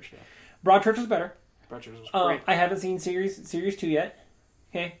Broadchurch. Yeah. Broadchurch was better. Broadchurch was great. I haven't seen Series 2 yet.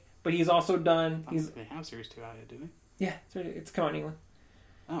 Okay? But he's also done... They have Series 2 out yet, do they? Yeah, it's come out in England.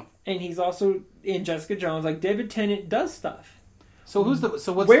 Oh. And he's also in Jessica Jones. Like, David Tennant does stuff. So who's the...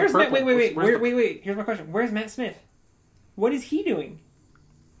 So what's where's the purple? Wait. Wait. Here's my question. Where's Matt Smith? What is he doing?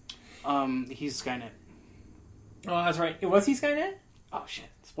 He's Skynet. Oh, that's right. Was he Skynet? Oh, shit.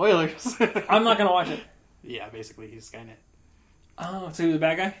 Spoilers. I'm not going to watch it. Yeah, basically, he's Skynet. Oh, so he was a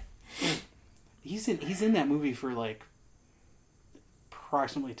bad guy? He's in that movie for, like,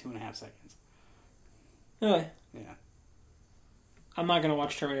 approximately 2.5 seconds. Really? Yeah. I'm not going to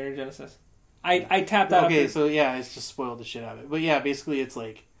watch Terminator Genesis. I tapped out. Okay, so yeah, it's just spoiled the shit out of it. But yeah, basically it's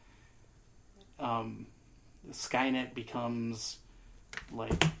like Skynet becomes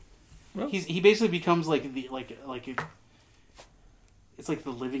like he basically becomes like the it's like the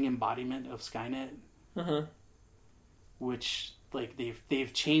living embodiment of Skynet. Uh-huh. Which like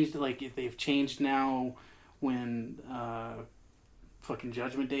they've changed now when fucking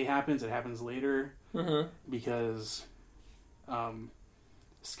Judgment Day happens. It happens later. Uh-huh. Because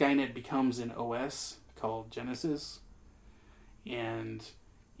Skynet becomes an OS called Genesis, and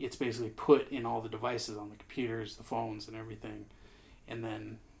it's basically put in all the devices on the computers, the phones, and everything. And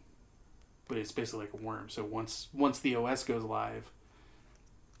then, but it's basically like a worm. So once the OS goes live,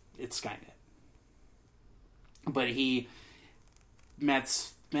 it's Skynet. But Matt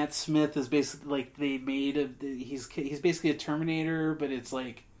Smith is basically like he's basically a Terminator, but it's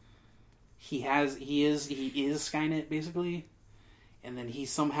like he is Skynet basically. And then he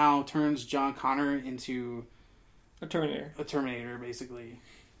somehow turns John Connor into a Terminator, basically.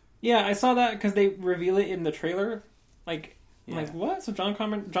 Yeah, I saw that because they reveal it in the trailer. Like, I'm like, what? So John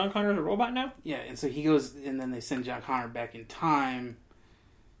Connor's a robot now? Yeah, and so he goes, and then they send John Connor back in time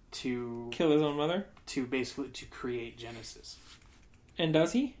to kill his own mother, to basically to create Genesis. And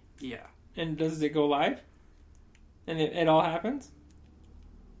does he? Yeah. And does it go live? And it all happens?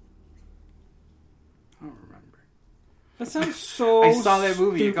 I don't remember. That sounds so I saw that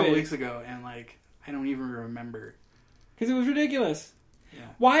movie stupid. a couple weeks ago, and like I don't even remember because it was ridiculous. Yeah.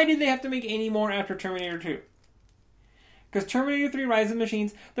 Why did they have to make any more after Terminator 2? Because Terminator 3: Rise of the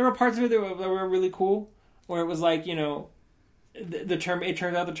Machines, there were parts of it that were really cool, where it was like, you know, it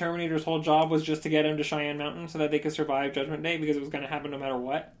turns out the Terminator's whole job was just to get him to Cheyenne Mountain so that they could survive Judgment Day because it was going to happen no matter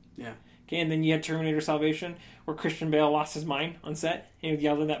what. Yeah. Okay, and then you had Terminator Salvation, where Christian Bale lost his mind on set and he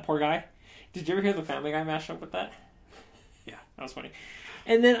yelled at that poor guy. Did you ever hear the Family Guy mashup with that? Yeah. That was funny.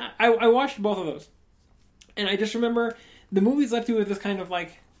 And then I watched both of those. And I just remember the movies left you with this kind of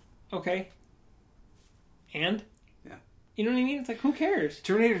like, okay. And? Yeah. You know what I mean? It's like, who cares?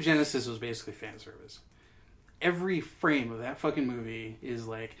 Terminator Genesis was basically fan service. Every frame of that fucking movie is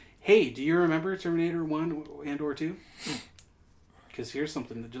like, hey, do you remember Terminator 1 and or 2? Because here's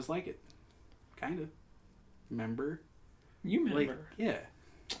something that just like it. kind of. Member. You member. Like, yeah.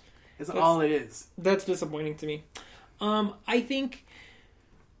 That's all it is. That's disappointing to me. I think,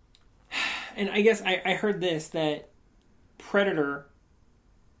 and I guess I heard this, that Predator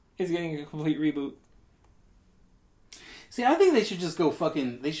is getting a complete reboot. See, I think they should just go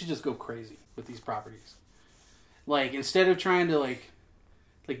crazy with these properties. Like, instead of trying to, like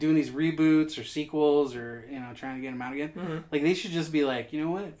doing these reboots or sequels or, trying to get them out again, like, they should just be like, you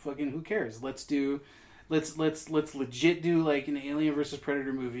know what? Fucking who cares? Let's legit do, like, an Alien versus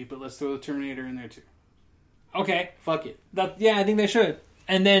Predator movie, but let's throw the Terminator in there, too. Okay. Fuck it. I think they should.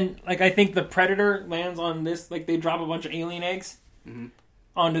 And then, like, I think the Predator lands on this, like, they drop a bunch of alien eggs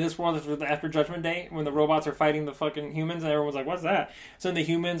onto this world after Judgment Day, when the robots are fighting the fucking humans, and everyone's like, what's that? So then the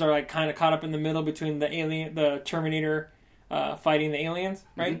humans are, like, kind of caught up in the middle between the Terminator fighting the aliens,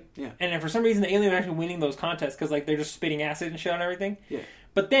 right? Mm-hmm. Yeah. And for some reason, the aliens are actually winning those contests, because, like, they're just spitting acid and shit on everything. Yeah.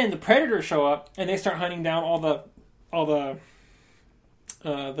 But then the Predators show up, and they start hunting down all the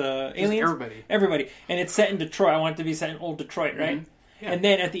aliens. Everybody. And it's set in Detroit. I want it to be set in old Detroit, right? Mm-hmm. Yeah. And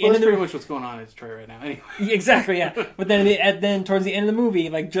then at the end of pretty much what's going on in Detroit right now, anyway. Exactly, yeah. But then towards the end of the movie,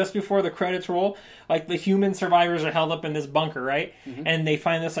 like just before the credits roll, like the human survivors are held up in this bunker, right? Mm-hmm. And they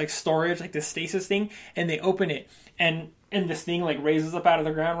find this like storage, like this stasis thing, and they open it, and this thing like raises up out of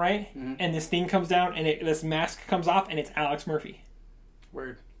the ground, right? Mm-hmm. And this thing comes down, and this mask comes off, and it's Alex Murphy.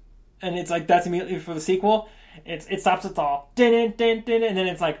 Word. And it's like, that's immediately for the sequel. It stops it all. And then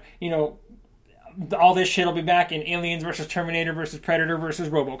it's like, all this shit will be back in Aliens versus Terminator versus Predator versus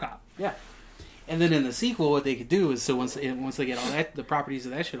RoboCop. Yeah. And then in the sequel, what they could do is, so once they get all that, the properties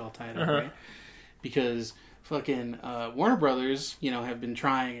of that shit all tied up, right? Because fucking Warner Brothers, have been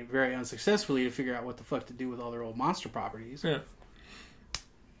trying very unsuccessfully to figure out what the fuck to do with all their old monster properties. Yeah.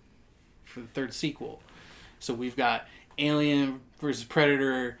 For the third sequel. So we've got Alien versus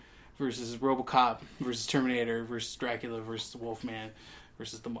Predator versus RoboCop versus Terminator versus Dracula versus the Wolfman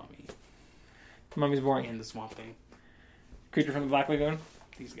versus the Mummy. Mummy's boring. And the Swamp Thing. Creature from the Black Lagoon.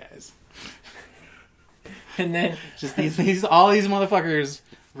 These guys. And then just all these motherfuckers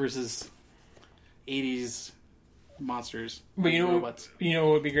versus 80s monsters. But robots. You know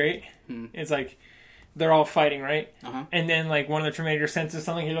what would be great? It's like they're all fighting, right? Uh-huh. And then like one of the Terminators senses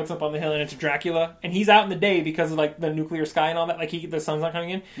something. He looks up on the hill and it's Dracula, and he's out in the day because of like the nuclear sky and all that. Like the sun's not coming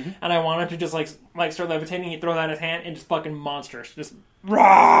in, and I want him to just like start levitating. He throws out his hand and just fucking monsters just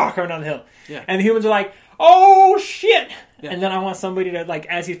coming down the hill. Yeah. And the humans are like, oh shit! Yeah. And then I want somebody to like,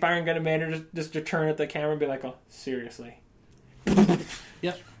 as he's firing gun commander, just to turn at the camera and be like, oh, seriously.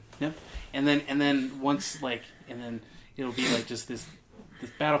 Yep. And then once like, and then it'll be like just this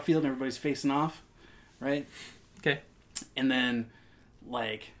battlefield and everybody's facing off. Right? Okay. And then,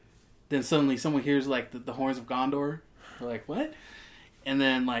 then suddenly someone hears, the horns of Gondor. They're like, what? And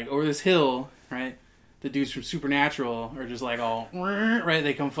then, over this hill, right, the dudes from Supernatural are just, all, right,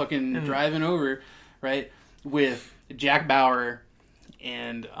 they come fucking driving over, right, with Jack Bauer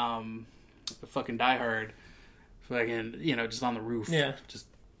and fucking Die Hard, fucking, just on the roof. Yeah. Just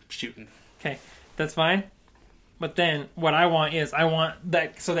shooting. Okay. That's fine. But then, what I want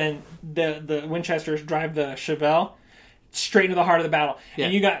that. So then, the Winchesters drive the Chevelle straight into the heart of the battle,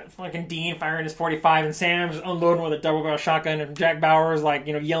 and you got fucking Dean firing his .45, and Sam's unloading with a double-barrel shotgun, and Jack Bauer is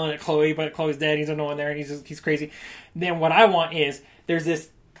yelling at Chloe, but Chloe's dead. He's no one there, and he's crazy. Then what I want is there's this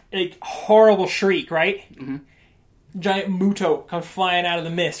horrible shriek, right? Mm-hmm. Giant Muto comes flying out of the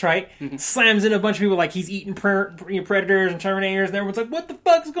mist, right? Mm-hmm. Slams into a bunch of people like he's eating Predators and Terminators, and everyone's like, "What the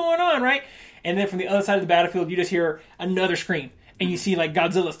fuck's going on?" Right? And then from the other side of the battlefield, you just hear another scream. And you see,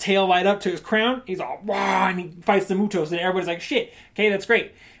 Godzilla's tail light up to his crown. He's all, wah, and he fights the Mutos. And everybody's like, shit, okay, that's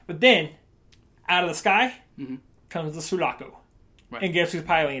great. But then, out of the sky, comes the Sulaco. Right. And guess who's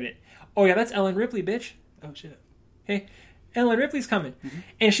piloting it? Oh, yeah, that's Ellen Ripley, bitch. Oh, shit. Okay? Ellen Ripley's coming. Mm-hmm.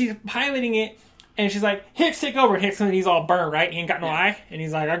 And she's piloting it. And she's like, Hicks, take over. And Hicks, and he's all burned, right? He ain't got no eye. And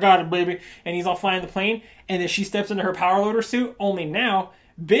he's like, I got it, baby. And he's all flying the plane. And then she steps into her power loader suit. Only now,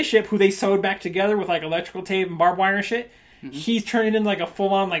 Bishop, who they sewed back together with electrical tape and barbed wire and shit, he's turning into a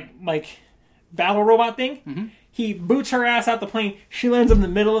full-on battle robot thing. He boots her ass out the plane. She lands in the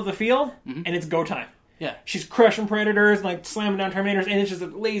middle of the field, and it's go time. Yeah, she's crushing Predators, slamming down Terminators, and it's just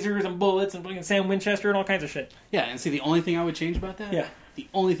lasers and bullets and fucking Sam Winchester and all kinds of shit. Yeah, and see, the only thing I would change about that, yeah, the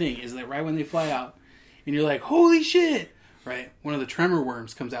only thing is that right when they fly out, and you're like, holy shit, right? One of the tremor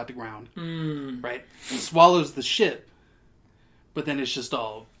worms comes out the ground, right? And swallows the ship. But then it's just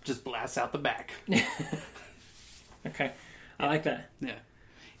blasts out the back. Okay. I like that. Yeah.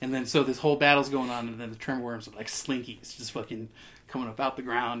 And then so this whole battle's going on, and then the tremor worms are like slinkies, just fucking coming up out the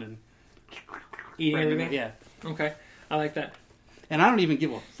ground and eating everything? Yeah. Okay. I like that. And I don't even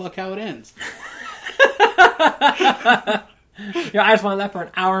give a fuck how it ends. Yeah, I just want that for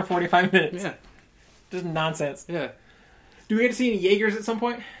an hour and 45 minutes. Yeah. Just nonsense. Yeah. Do we get to see any Jaegers at some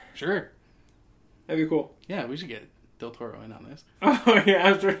point? Sure. That'd be cool. Yeah, we should get Del Toro in on this. Oh, yeah,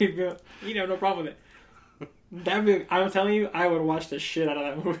 I was ready to... You have no problem with it. That'd be... I'm telling you, I would watch the shit out of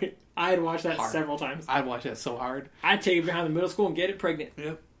that movie. I'd watch that several times. I'd watch that so hard. I'd take it behind the middle school and get it pregnant.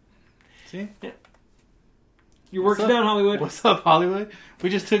 Yep. See? Yeah. Your work's done, Hollywood. What's up, Hollywood? We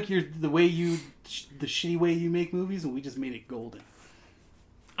just took the shitty way you make movies, and we just made it golden.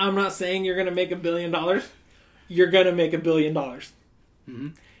 I'm not saying you're going to make $1 billion. You're going to make $1 billion. Mm-hmm.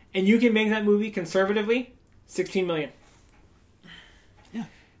 And you can make that movie conservatively $16 million. Yeah.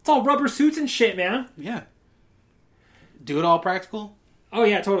 It's all rubber suits and shit, man. Yeah. Do it all practical? Oh,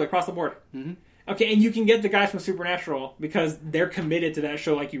 yeah, totally. Across the board. Mm-hmm. Okay, and you can get the guys from Supernatural because they're committed to that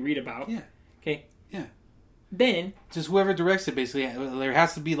show like you read about. Yeah. Okay. Yeah. Then... Just whoever directs it, basically, there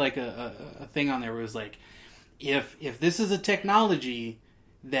has to be like a thing on there where it's like, if this is a technology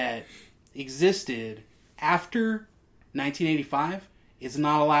that existed after 1985, it's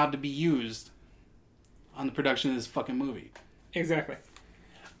not allowed to be used on the production of this fucking movie. Exactly.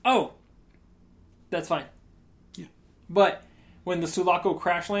 Oh, that's fine. Yeah. But when the Sulaco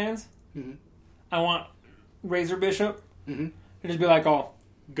crash lands, mm-hmm. I want Razor Bishop mm-hmm. to just be like, oh,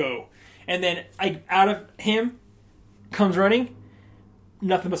 go. And then out of him comes running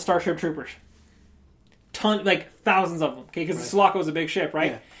nothing but Starship Troopers. Thousands of them. Okay, because the Sulaco is a big ship,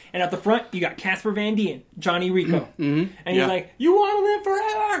 right? Yeah. And at the front, you got Casper Van Dien, Johnny Rico. Mm-hmm. And he's like, you want to live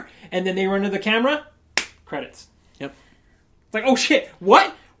forever! And then they run to the camera, credits. Yep. It's like, oh shit,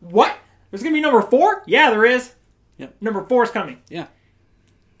 what? What? There's going to be number 4? Yeah, there is. Yep. Number 4 is coming. Yeah.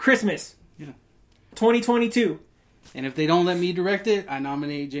 Christmas. Yeah. 2022. And if they don't let me direct it, I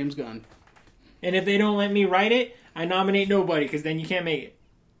nominate James Gunn. And if they don't let me write it, I nominate nobody, because then you can't make it.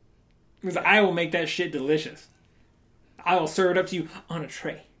 Because I will make that shit delicious. I will serve it up to you on a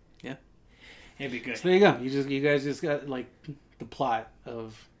tray. Yeah. It'd be good. So there you go. You guys just got the plot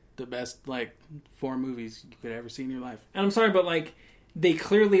of the best 4 movies you could ever see in your life. And I'm sorry, but they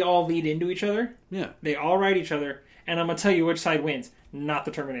clearly all lead into each other. Yeah. They all write each other. And I'm going to tell you which side wins. Not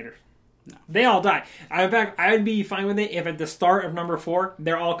the Terminators. No. They all die. In fact, I would be fine with it if at the start of number 4,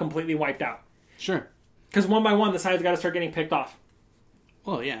 they're all completely wiped out. Sure. Because one by one, the sides got to start getting picked off.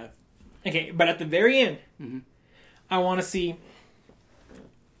 Well, yeah. Okay, but at the very end, mm-hmm. I want to see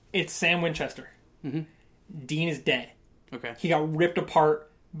it's Sam Winchester. Mm-hmm. Dean is dead. Okay. He got ripped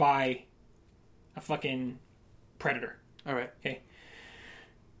apart by a fucking predator. All right. Okay.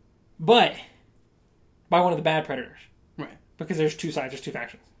 But by one of the bad predators. Right. Because there's 2 sides, there's 2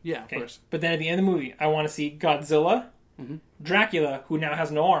 factions. Yeah, okay? Of course. But then at the end of the movie, I want to see Godzilla, mm-hmm. Dracula, who now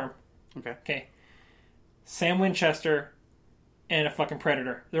has no arm. Okay. Okay. Sam Winchester, and a fucking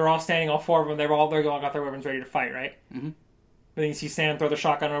predator. They're all standing, all 4 of them. They all got their weapons ready to fight, right? Mm-hmm. But then you see Sam throw the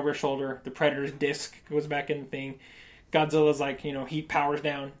shotgun over his shoulder. The predator's disc goes back in the thing. Godzilla's heat powers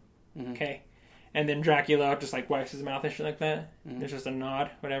down. Mm-hmm. Okay. And then Dracula just wipes his mouth and shit like that. Mm-hmm. There's just a nod,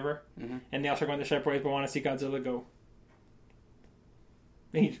 whatever. Mm-hmm. And they also go in their separate ways, but want to see Godzilla go.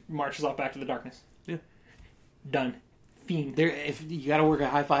 And he marches off back to the darkness. Yeah. Done. Fiend. If you got to work a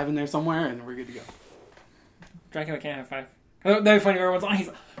high five in there somewhere, and we're good to go. Dracula can't have 5. Oh, that'd be funny if everyone's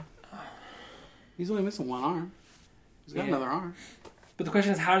on. He's only missing 1 arm. He's got another arm. But the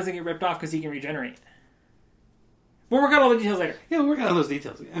question is, how does it get ripped off? Because he can regenerate. We'll work out all the details later. Yeah, we'll work out all those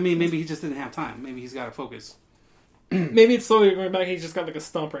details. I mean, maybe he just didn't have time. Maybe he's got to focus. Maybe it's slowly going back. He's just got a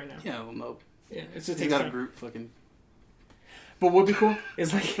stump right now. Yeah, well, no. Yeah, it's just he's got a group fucking. But what would be cool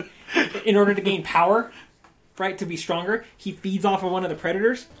is in order to gain power, right, to be stronger, he feeds off of one of the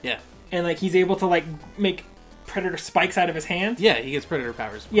predators. Yeah. And he's able to make predator spikes out of his hands. Yeah, he gets predator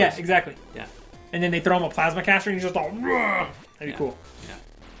powers. Yeah, exactly. Yeah. And then they throw him a plasma caster and he's just all, Rrr! That'd be cool. Yeah.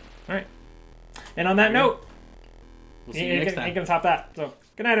 All right. And on that note, we'll see you next time. Ain't gonna top that. So,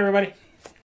 good night, everybody.